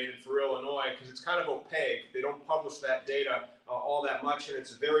guesstimated for Illinois, because it's kind of opaque, they don't publish that data all that much, and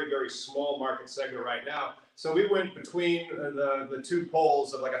it's a very, very small market segment right now. So we went between the two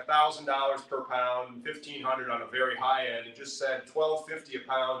poles of like $1,000 per pound, $1,500 on a very high end, and just said $12.50 a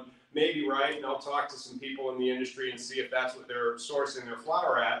pound, maybe right. And I'll talk to some people in the industry and see if that's what they're sourcing their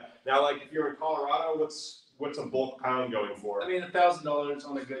flower at. Now, like if you're in Colorado, what's a bulk pound going for? I mean, $1,000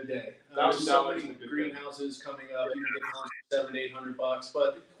 on a good day. There's so $1,000 many on a good greenhouses coming up. You can get pounds for $700-800,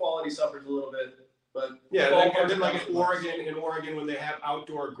 but the quality suffers a little bit. But yeah, and then like in Oregon, when they have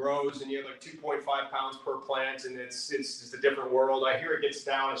outdoor grows and you have like 2.5 pounds per plant, and it's just a different world. I hear it gets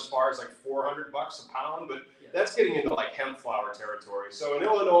down as far as like $400 a pound, but that's getting into like hemp flower territory. So in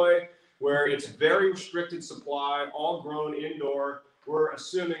Illinois, where it's very restricted supply, all grown indoor, we're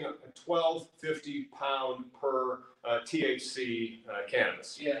assuming a $12.50 pound per THC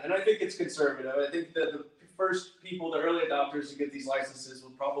cannabis. Yeah, and I think it's conservative. I think that the first people, the early adopters who get these licenses will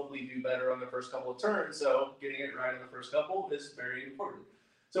probably do better on the first couple of turns. So getting it right in the first couple is very important.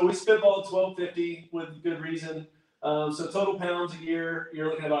 So we spitballed $12.50 with good reason. So total pounds a year, you're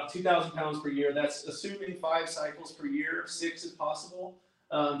looking at about 2,000 pounds per year. That's assuming 5 cycles per year. 6 is possible.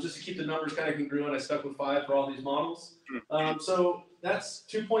 Just to keep the numbers kind of congruent, I stuck with 5 for all these models. So that's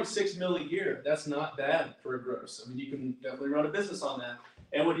 2.6 mil a year. That's not bad for a gross. I mean, you can definitely run a business on that.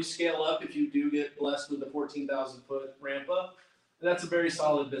 And when you scale up, if you do get blessed with the 14,000 foot ramp up, that's a very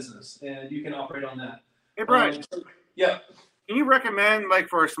solid business, and you can operate on that. Hey, Brian. Yeah. Can you recommend, like,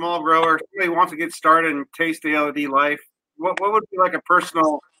 for a small grower, somebody who wants to get started and taste the LED life, what would be like a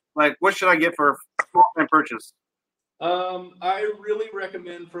personal, like, what should I get for a small-time purchase? I really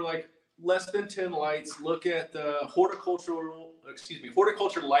recommend for like less than 10 lights, look at the Horticulture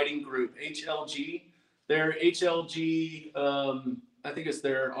Lighting Group, HLG. Their HLG, I think it's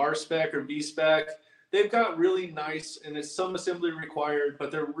their R spec or B spec. They've got really nice, and it's some assembly required,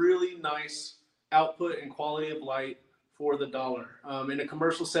 but they're really nice output and quality of light for the dollar. In a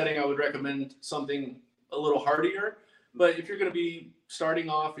commercial setting, I would recommend something a little hardier. But if you're going to be starting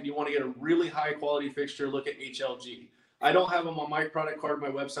off and you want to get a really high quality fixture, look at HLG. I don't have them on my product card, my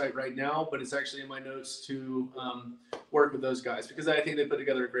website right now, but it's actually in my notes to work with those guys because I think they put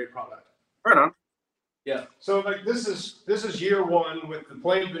together a great product. Right on. Yeah. So like this is year one with the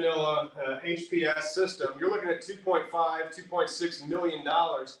plain vanilla HPS system. You're looking at $2.6 million.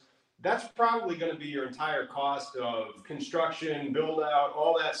 That's probably going to be your entire cost of construction, build out,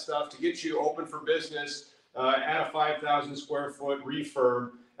 all that stuff to get you open for business at a 5,000 square foot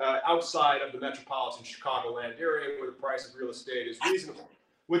refurb outside of the metropolitan Chicagoland area where the price of real estate is reasonable,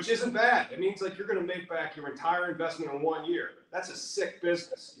 which isn't bad. It means like you're going to make back your entire investment in 1 year. That's a sick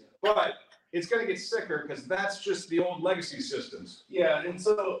business, but it's going to get sicker because that's just the old legacy systems. Yeah, and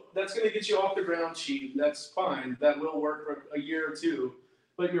so that's going to get you off the ground cheap. That's fine. That will work for a year or two.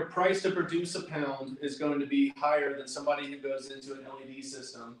 But your price to produce a pound is going to be higher than somebody who goes into an LED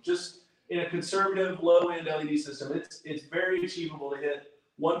system. Just in a conservative low-end LED system, it's very achievable to hit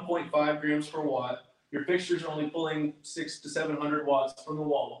 1.5 grams per watt. Your fixtures are only pulling 600 to 700 watts from the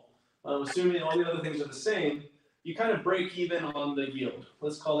wall. Assuming all the other things are the same, you kind of break even on the yield.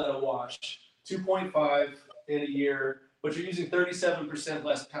 Let's call that a wash. 2.5 in a year, but you're using 37%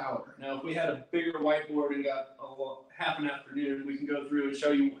 less power. Now, if we had a bigger whiteboard and got half an afternoon, we can go through and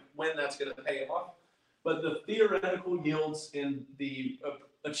show you when that's going to pay off. But the theoretical yields and the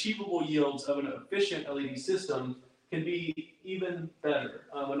achievable yields of an efficient LED system can be even better.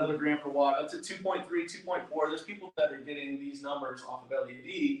 Another gram per watt, up to 2.3, 2.4. There's people that are getting these numbers off of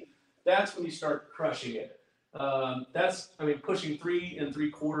LED. That's when you start crushing it. Pushing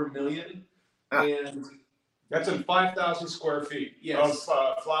 3.75 million. And that's in 5,000 square feet of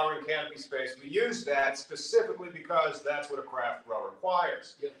flowering canopy space. We use that specifically because that's what a craft grower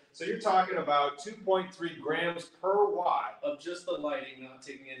requires. Yep. So you're talking about 2.3 grams per watt of just the lighting, not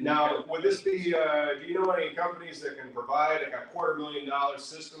taking in. Now, would this be? Do you know any companies that can provide like a $250,000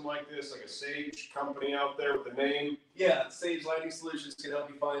 system like this, like a Sage company out there with the name? Yeah, Sage Lighting Solutions can help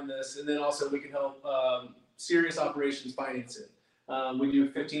you find this, and then also we can help Serious Operations finance it. We do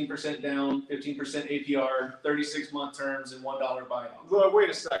 15% down, 15% APR, 36-month terms, and $1 buyout. Well, wait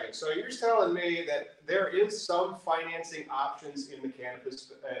a second. So you're telling me that there is some financing options in the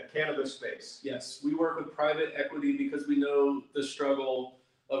cannabis space? Yes, we work with private equity because we know the struggle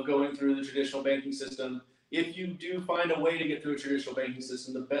of going through the traditional banking system. If you do find a way to get through a traditional banking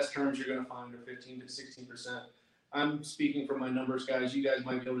system, the best terms you're going to find are 15 to 16%. I'm speaking for my numbers, guys. You guys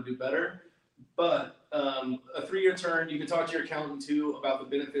might be able to do better. But a 3-year term, you can talk to your accountant too about the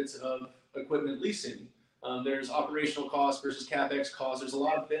benefits of equipment leasing. There's operational costs versus CapEx costs. There's a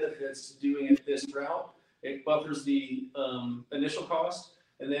lot of benefits to doing it this route. It buffers the initial cost.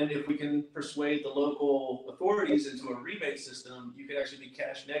 And then if we can persuade the local authorities into a rebate system, you could actually be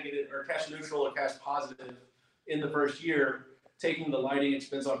cash negative or cash neutral or cash positive in the first year, taking the lighting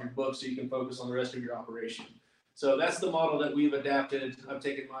expense off your book so you can focus on the rest of your operation. So that's the model that we've adapted. I've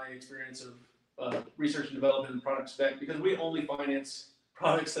taken my experience of research and development and product spec, because we only finance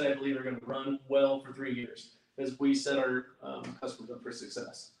products that I believe are going to run well for 3 years, because we set our customers up for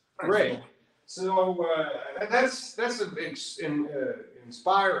success. Great. So that's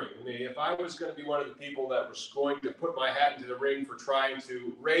inspiring to me. If I was going to be one of the people that was going to put my hat into the ring for trying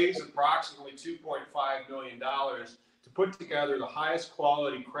to raise approximately $2.5 million to put together the highest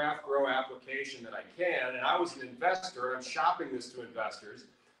quality craft grow application that I can, and I was an investor, and I'm shopping this to investors,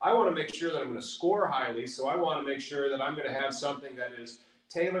 I want to make sure that I'm going to score highly, so I want to make sure that I'm going to have something that is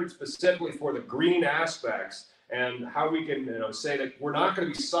tailored specifically for the green aspects, and how we can say that we're not going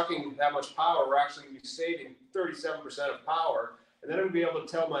to be sucking that much power, we're actually going to be saving 37% of power, and then I'm going to be able to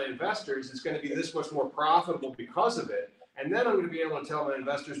tell my investors it's going to be this much more profitable because of it, and then I'm going to be able to tell my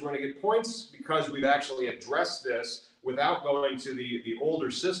investors we're going to get points because we've actually addressed this without going to the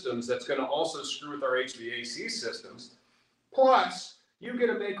older systems that's going to also screw with our HVAC systems. Plus, you get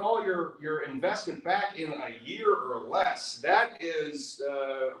to make all your investment back in a year or less. That is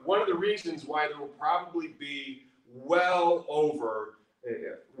one of the reasons why there will probably be well over,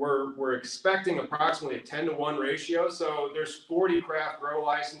 we're expecting approximately a 10-to-1 ratio. So there's 40 craft grow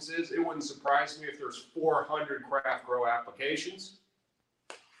licenses. It wouldn't surprise me if there's 400 craft grow applications.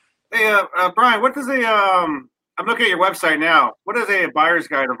 Hey, Brian, what does I'm looking at your website now. What does a buyer's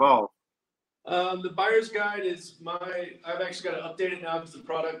guide involve? The buyer's guide is I've actually got to update it now because the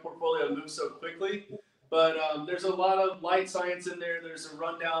product portfolio moves so quickly. But there's a lot of light science in there. There's a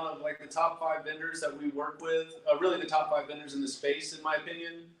rundown of like the top 5 vendors that we work with, really the top 5 vendors in the space, in my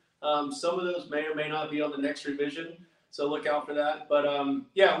opinion. Some of those may or may not be on the next revision, so look out for that. But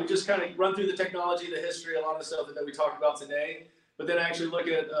yeah, we just kind of run through the technology, the history, a lot of the stuff that we talked about today. But then actually look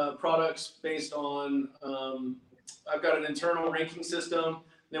at products based on, I've got an internal ranking system.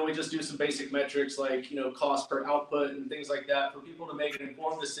 Then we just do some basic metrics like, cost per output and things like that for people to make an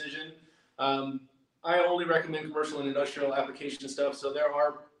informed decision. I only recommend commercial and industrial application stuff. So there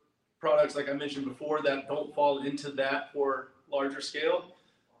are products, like I mentioned before, that don't fall into that for larger scale.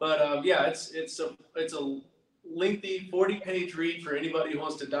 But yeah, it's a lengthy 40-page read for anybody who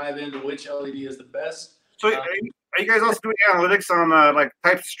wants to dive into which LED is the best. So are you guys also doing analytics on like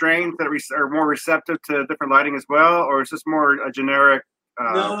types of strains that are more receptive to different lighting as well, or is this more a generic?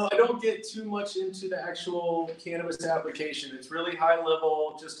 No, I don't get too much into the actual cannabis application. It's really high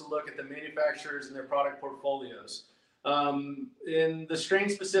level just to look at the manufacturers and their product portfolios. In the strain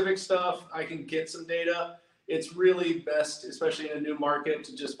specific stuff, I can get some data. It's really best, especially in a new market,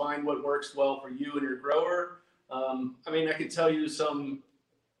 to just find what works well for you and your grower. I can tell you some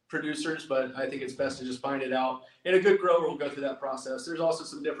producers, but I think it's best to just find it out. And a good grower will go through that process. There's also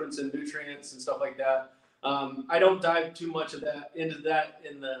some difference in nutrients and stuff like that. I don't dive too much of that into that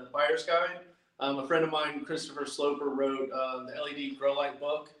in the buyer's guide. A friend of mine, Christopher Sloper, wrote the LED Grow Light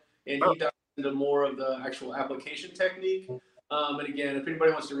book, and he dives into more of the actual application technique. And again, if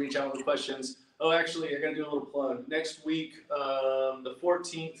anybody wants to reach out with questions, actually, I got to do a little plug. Next week, the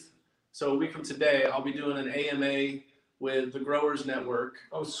 14th, so a week from today, I'll be doing an AMA with the Growers Network.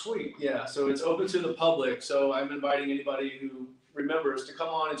 Oh, sweet. Yeah, so it's open to the public. So I'm inviting anybody who remembers to come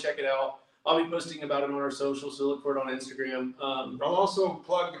on and check it out. I'll be posting about it on our socials, so look for it on Instagram. I'll also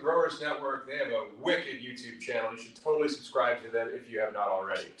plug the Growers Network. They have a wicked YouTube channel. You should totally subscribe to them if you have not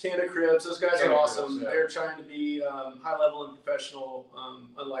already. Cannabis, those guys are awesome. Yeah. They're trying to be high level and professional,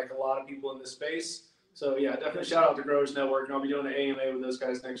 unlike a lot of people in this space. So yeah, definitely shout out to Growers Network, and I'll be doing an AMA with those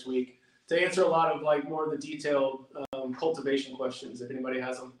guys next week to answer a lot of more of the detailed cultivation questions if anybody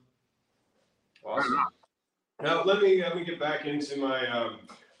has them. Awesome. Now let me get back into my.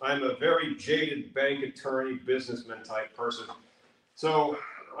 I'm a very jaded bank attorney, businessman type person. So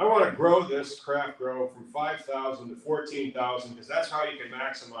I want to grow this craft grow from 5,000 to 14,000 because that's how you can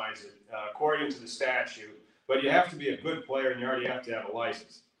maximize it according to the statute. But you have to be a good player and you already have to have a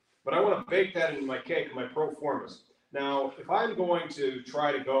license. But I want to bake that into my cake, my pro formas. Now, if I'm going to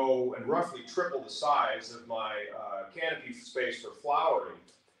try to go and roughly triple the size of my canopy space for flowering,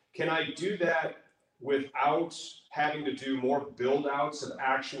 can I do that without having to do more build outs of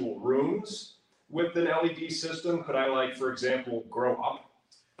actual rooms with an LED system? Could I, for example, grow up?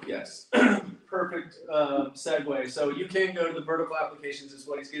 Yes. Perfect segue. So you can go to the vertical applications is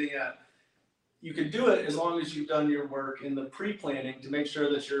what he's getting at. You can do it as long as you've done your work in the pre-planning to make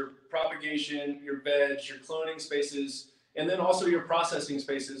sure that your propagation, your veg, your cloning spaces, and then also your processing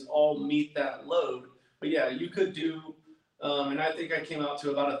spaces all meet that load. But yeah, you could do And I think I came out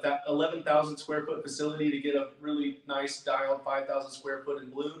to about 11,000 square foot facility to get a really nice dialed 5,000 square foot in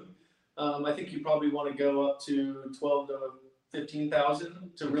bloom. I think you probably want to go up to 12 to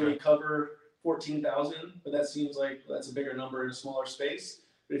 15,000 to really cover 14,000, but that seems like that's a bigger number in a smaller space.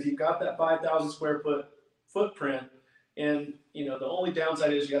 But if you've got that 5,000 square foot footprint, and the only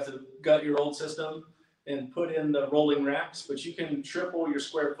downside is you have to gut your old system and put in the rolling racks, but you can triple your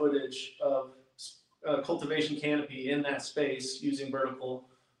square footage of cultivation canopy in that space using vertical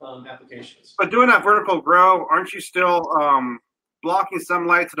applications. But doing that vertical grow, aren't you still blocking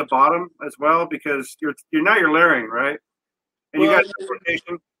sunlight to the bottom as well? Because you're layering, right? And well, you got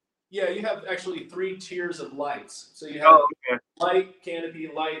rotation. Yeah, you have actually 3 tiers of lights. So you have light,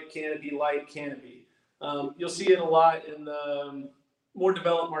 canopy, light, canopy, light, canopy. You'll see it a lot in the more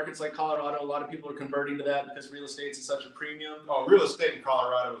developed markets like Colorado. A lot of people are converting to that because real estate is such a premium. Oh, real estate in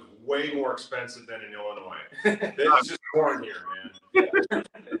Colorado is way more expensive than in Illinois. It's just corn here, man. Yeah.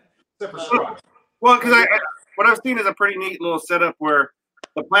 Except for straw. Well, because what I've seen is a pretty neat little setup where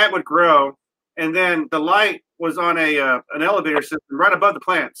the plant would grow, and then the light was on an elevator system right above the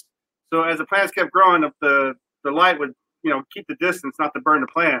plants. So as the plants kept growing, the light would keep the distance, not to burn the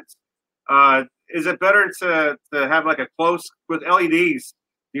plants. Is it better to have like a close with LEDs?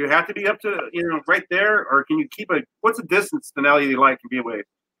 Do you have to be up to right there, or can you keep what's the distance an LED light can be away?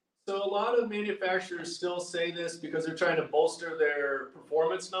 So a lot of manufacturers still say this because they're trying to bolster their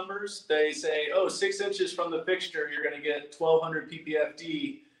performance numbers. They say, 6 inches from the fixture, you're going to get 1,200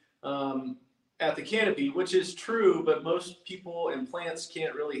 ppfd at the canopy, which is true, but most people and plants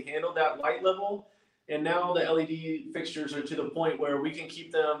can't really handle that light level. And now the LED fixtures are to the point where we can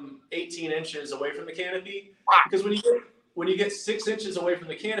keep them 18 inches away from the canopy. Because when you get 6 inches away from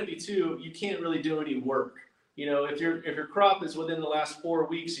the canopy too, you can't really do any work. If your crop is within the last 4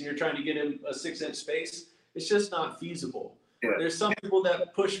 weeks and you're trying to get in a 6-inch space, it's just not feasible. Yeah. There's some people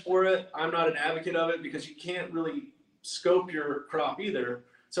that push for it. I'm not an advocate of it because you can't really scope your crop either.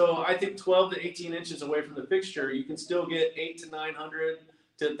 So I think 12 to 18 inches away from the fixture, you can still get 800 to 900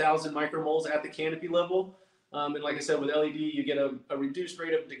 to 1,000 micromoles at the canopy level. And like I said, with LED, you get a reduced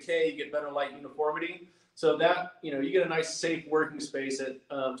rate of decay, you get better light uniformity. So that, you get a nice safe working space at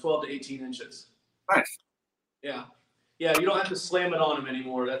 12 to 18 inches. Nice. Yeah. Yeah, you don't have to slam it on them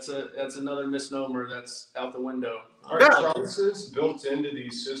anymore. That's another misnomer that's out the window. Are trellises built into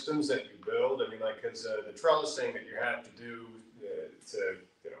these systems that you build? I mean, because the trellising that you have to do to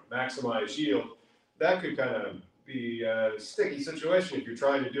maximize yield, that could kind of be a sticky situation if you're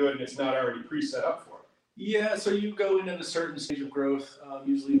trying to do it and it's not already pre-set up for it. Yeah, so you go in at a certain stage of growth,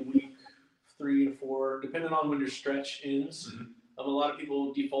 usually week 3 to 4, depending on when your stretch ends. Mm-hmm. A lot of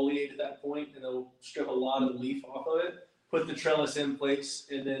people defoliate at that point and they'll strip a lot of the leaf off of it, put the trellis in place,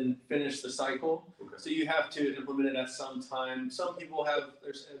 and then finish the cycle. Okay. So you have to implement it at some time. Some people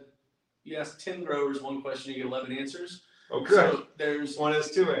you ask 10 growers one question, you get 11 answers. Okay. So one has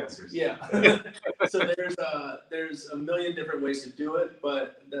 2 answers. Yeah. So there's a million different ways to do it,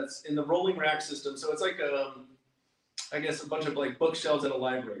 but that's in the rolling rack system. So it's like I guess a bunch of like bookshelves at a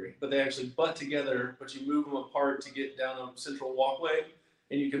library, but they actually butt together, but you move them apart to get down a central walkway,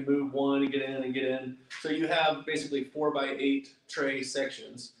 and you can move one and get in. So you have basically 4x8 tray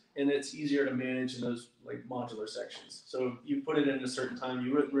sections, and it's easier to manage in those like modular sections. So you put it in a certain time.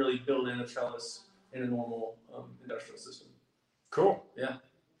 You wouldn't really build in a trellis in a normal industrial system. Cool. Yeah.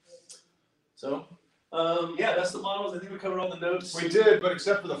 So, that's the models. I think we covered all the notes. We did, but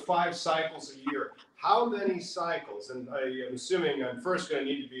except for the 5 cycles a year. How many cycles? And I'm assuming I'm first going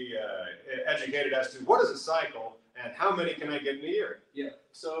to need to be educated as to what is a cycle and how many can I get in a year? Yeah.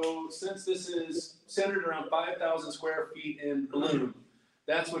 So since this is centered around 5,000 square feet in bloom,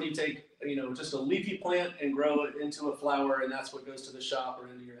 that's when you take just a leafy plant and grow it into a flower, and that's what goes to the shop or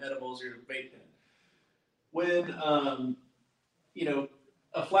into your edibles or your vape pen. When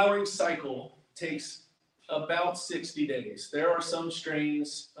a flowering cycle takes about 60 days. There are some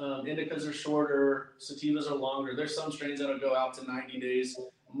strains, indicas are shorter, sativas are longer. There's some strains that'll go out to 90 days.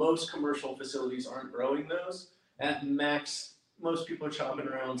 Most commercial facilities aren't growing those. At max, most people are chopping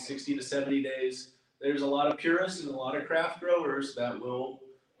around 60 to 70 days. There's a lot of purists and a lot of craft growers that will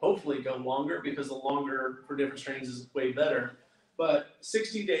hopefully go longer because the longer for different strains is way better. But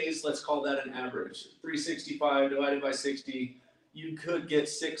 60 days, let's call that an average. 365 divided by 60, you could get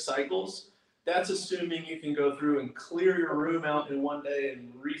 6 cycles. That's assuming you can go through and clear your room out in one day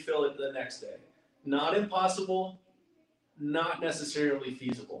and refill it the next day. Not impossible, not necessarily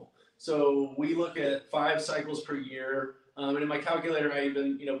feasible. So we look at 5 cycles per year. And in my calculator, I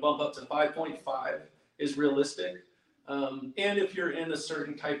even bump up to 5.5 is realistic. And if you're in a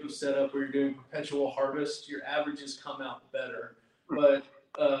certain type of setup where you're doing perpetual harvest, your averages come out better. But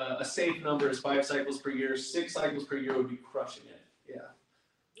a safe number is 5 cycles per year. 6 cycles per year would be crushing it. Yeah.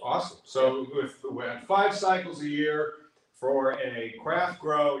 Awesome. So with 5 cycles a year for a craft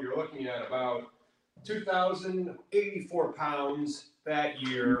grow, you're looking at about 2,084 pounds that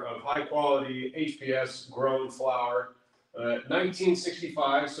year of high quality HPS grown flower.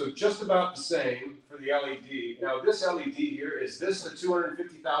 1965, so just about the same for the LED. Now this LED here, is this a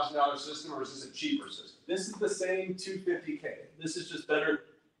 $250,000 system or is this a cheaper system? This is the same 250K. This is just better,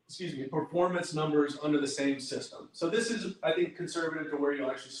 performance numbers under the same system. So this is, I think, conservative to where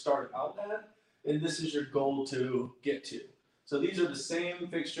you'll actually start out at, and this is your goal to get to. So these are the same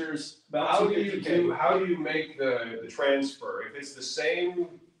fixtures. About how do you make the transfer? If it's the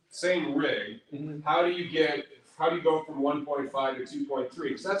same rig, how do you go from 1.5 to 2.3?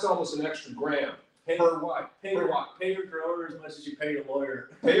 Because that's almost an extra gram. Per what? Pay your grower as much as you pay your lawyer.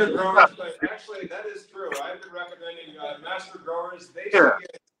 Pay your growers, but actually that is true. I've been recommending master growers. They should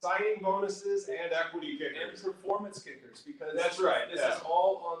get signing bonuses and equity kickers. And performance kickers, because that's right. This is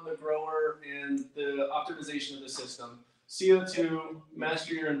all on the grower and the optimization of the system. CO2,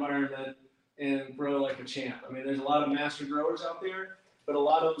 master your environment, and grow like a champ. I mean, there's a lot of master growers out there, but a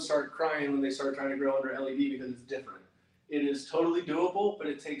lot of them start crying when they start trying to grow under LED because it's different. It is totally doable, but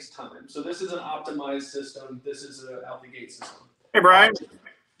it takes time. So this is an optimized system. This is an out the gate system. Hey, Brian.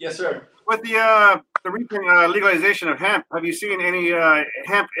 Yes, sir. With the recent legalization of hemp, have you seen any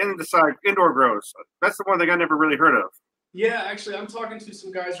hemp indoor grows? That's the one thing I never really heard of. Yeah, actually, I'm talking to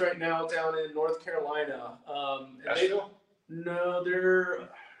some guys right now down in North Carolina. No, they're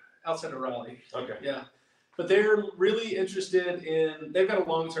outside of Raleigh. Okay. Yeah. But they're really interested in, they've got a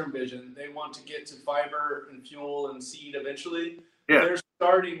long-term vision. They want to get to fiber and fuel and seed eventually. Yeah. They're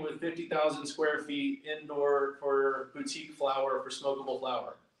starting with 50,000 square feet indoor for boutique flower, for smokable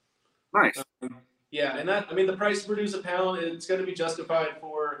flower. Nice. Yeah, and that, I mean, the price to produce a pound, it's going to be justified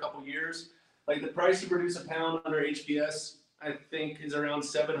for a couple years. Like the price to produce a pound under HPS, I think, is around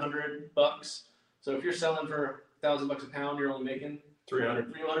 $700. So if you're selling for $1,000 a pound, you're only making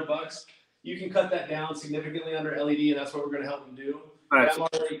 $300. You can cut that down significantly under LED, and that's what we're going to help him do. Nice.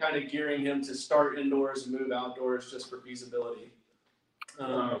 But I'm already kind of gearing him to start indoors and move outdoors just for feasibility.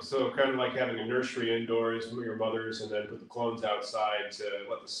 So kind of like having a nursery indoors with your mothers and then put the clones outside to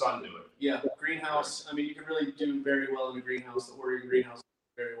let the sun do it. Yeah, greenhouse. I mean, you can really do very well in a greenhouse. The Oregon greenhouse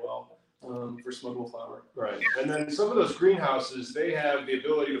very well for smokable flower. Right. And then some of those greenhouses, they have the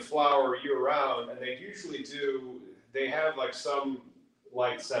ability to flower year round, and they have like some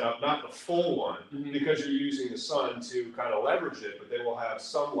light set up, not the full one, because you're using the sun to kind of leverage it, but they will have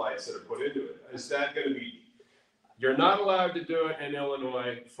some lights that are put into it. Is that going to be, you're not allowed to do it in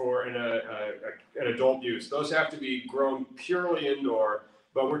Illinois for an adult use. Those have to be grown purely indoor,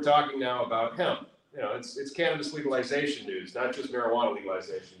 but we're talking now about hemp. You know, it's cannabis legalization news, not just marijuana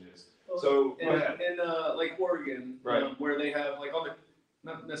legalization news. So go ahead. In like Oregon, right, where they have like on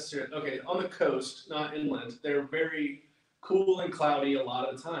the coast, not inland, they're very cool and cloudy a lot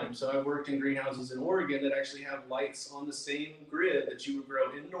of the time. So I've worked in greenhouses in Oregon that actually have lights on the same grid that you would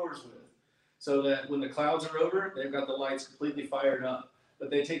grow indoors with. So that when the clouds are over, they've got the lights completely fired up, but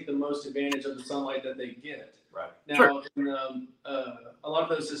they take the most advantage of the sunlight that they get. Right. Now, in, a lot of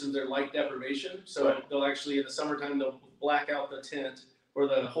those systems are light deprivation, so they'll actually, in the summertime, they'll black out the tent or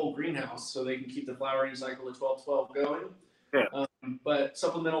the whole greenhouse so they can keep the flowering cycle of 12-12 going. Yeah. But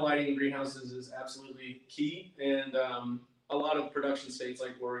supplemental lighting in greenhouses is absolutely key, and a lot of production states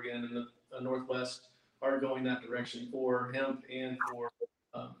like Oregon and the Northwest are going that direction for hemp and for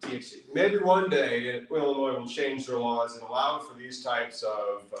THC. Maybe one day Illinois will change their laws and allow for these types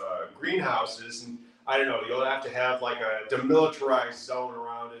of greenhouses. And I don't know, you'll have to have like a demilitarized zone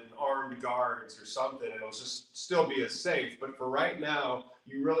around it and armed guards or something. And it'll just still be as safe. But for right now,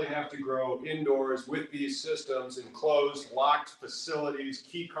 you really have to grow indoors with these systems, enclosed, locked facilities,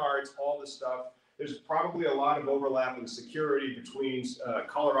 key cards, all this stuff. There's probably a lot of overlap in security between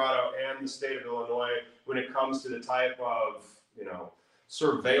Colorado and the state of Illinois when it comes to the type of,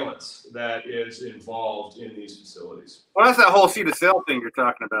 surveillance that is involved in these facilities. Well, that's that whole seed to sale thing you're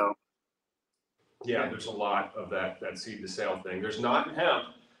talking about. Yeah, there's a lot of that seed to sale thing. There's not in hemp.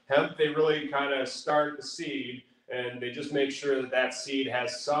 Hemp, they really kind of start the seed and they just make sure that seed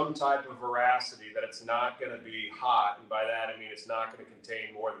has some type of veracity, that it's not going to be hot. And by that, I mean it's not going to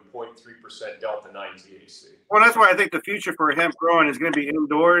contain more than 0.3% Delta-9 THC. Well, that's why I think the future for hemp growing is going to be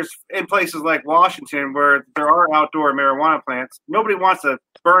indoors in places like Washington where there are outdoor marijuana plants. Nobody wants to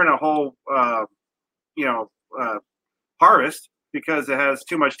burn a whole, harvest because it has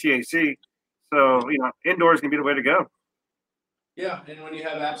too much THC. So, indoors can be the way to go. Yeah, and when you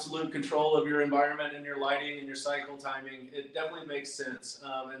have absolute control of your environment and your lighting and your cycle timing, it definitely makes sense.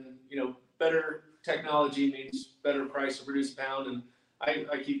 And better technology means better price per produced pound. And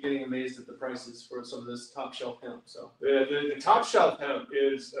I keep getting amazed at the prices for some of this top shelf hemp. So the top shelf hemp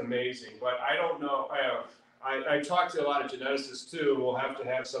is amazing, but I don't know. I talked to a lot of geneticists too. We'll have to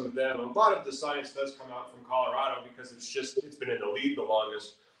have some of them. A lot of the science does come out from Colorado because it's been in the lead the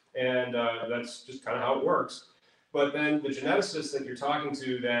longest, and that's just kind of how it works. But then the geneticists that you're talking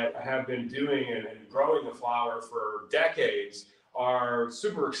to that have been doing and growing the flower for decades are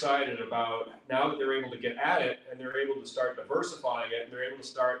super excited about now that they're able to get at it and they're able to start diversifying it, and they're able to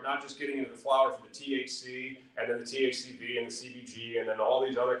start not just getting into the flower for the THC and then the THCV and the CBG and then all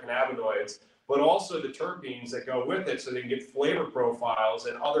these other cannabinoids, but also the terpenes that go with it so they can get flavor profiles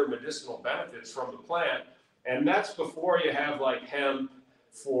and other medicinal benefits from the plant. And that's before you have like hemp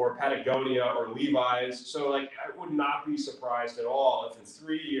for Patagonia or Levi's. So I would not be surprised at all if in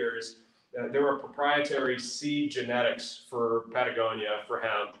 3 years there were proprietary seed genetics for Patagonia, for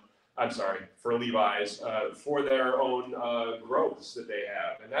Levi's, for their own growths that they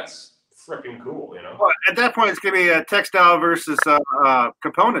have. And that's freaking cool, Well, at that point, it's going to be a textile versus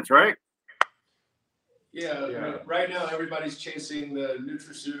components, right? Yeah. I mean, right now everybody's chasing the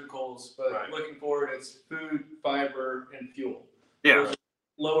nutraceuticals, but looking forward, it's food, fiber, and fuel. Yeah. Those are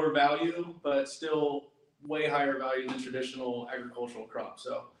lower value, but still way higher value than traditional agricultural crops.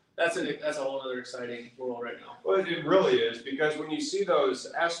 So that's a whole other exciting world right now. Well, it really is, because when you see those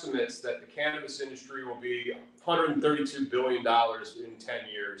estimates that the cannabis industry will be $132 billion in 10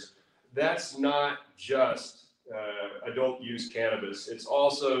 years, that's not just adult use cannabis. It's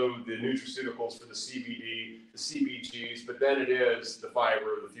also the nutraceuticals for the CBD, the CBGs, but then it is the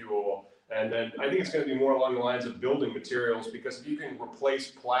fiber, the fuel. And then I think it's going to be more along the lines of building materials, because if you can replace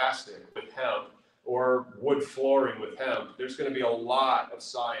plastic with hemp or wood flooring with hemp, there's going to be a lot of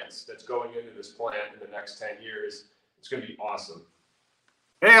science that's going into this plant in the next 10 years. It's going to be awesome.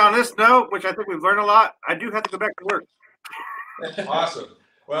 Hey, on this note, which I think we've learned a lot, I do have to go back to work. Awesome.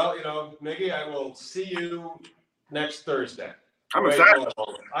 Well, Miggy, I will see you next Thursday. I'm excited.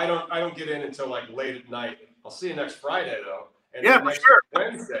 I don't get in until late at night. I'll see you next Friday though. And yeah, for sure.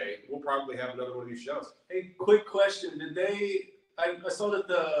 Wednesday, we'll probably have another one of these shows. Hey, quick question. I saw that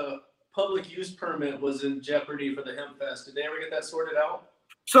the public use permit was in jeopardy for the Hemp Fest. Did they ever get that sorted out?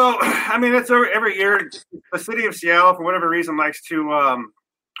 So, I mean, it's every year. The city of Seattle, for whatever reason, likes to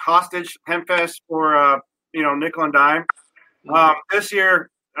hostage Hemp Fest for, nickel and dime. This year,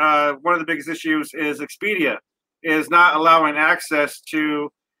 one of the biggest issues is Expedia is not allowing access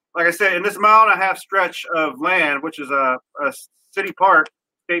to, like I said, in this 1.5 mile stretch of land, which is a city park,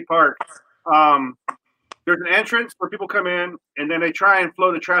 state park. There's an entrance where people come in, and then they try and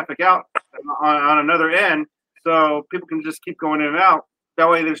flow the traffic out on another end, so people can just keep going in and out. That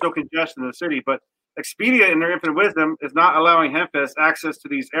way, there's no congestion in the city. But Expedia, in their infinite wisdom, is not allowing HempFest access to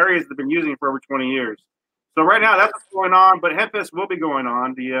these areas they've been using for over 20 years. So right now, that's what's going on. But HempFest will be going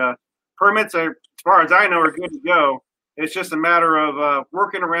on. The permits, as far as I know, are good to go. It's just a matter of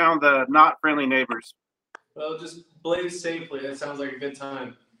working around the not friendly neighbors. Well, just blaze safely. That sounds like a good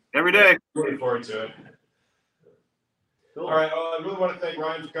time. Every day. Looking forward to it. Cool. All right. Well, I really want to thank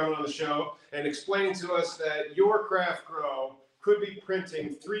Ryan for coming on the show and explaining to us that your craft grow could be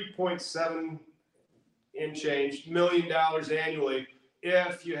printing $3.7 million annually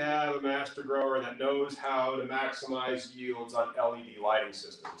if you have a master grower that knows how to maximize yields on LED lighting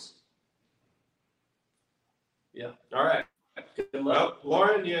systems. Yeah. All right. Well,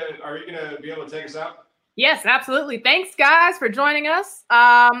 Lauren, are you going to be able to take us out? Yes, absolutely. Thanks, guys, for joining us.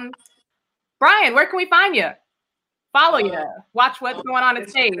 Brian, where can we find you? Follow you. Watch what's going on at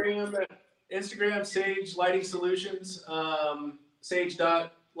Sage. Instagram, Sage Lighting Solutions,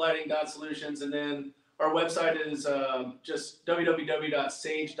 sage.lighting.solutions. And then our website is just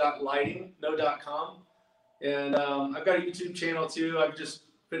www.sage.lighting.com. And I've got a YouTube channel, too. I've just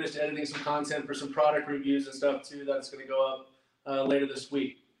finished editing some content for some product reviews and stuff, too. That's going to go up later this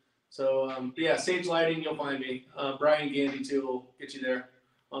week. So, yeah, Sage Lighting, you'll find me. Brian Gandy, too, will get you there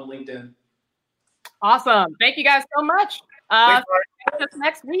on LinkedIn. Awesome. Thank you guys so much. Thanks,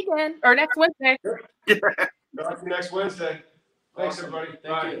 next weekend or next Wednesday. Next Wednesday. Thanks, Awesome. everybody.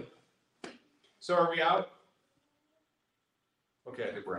 Thank you. So are we out? Okay, I think we're out.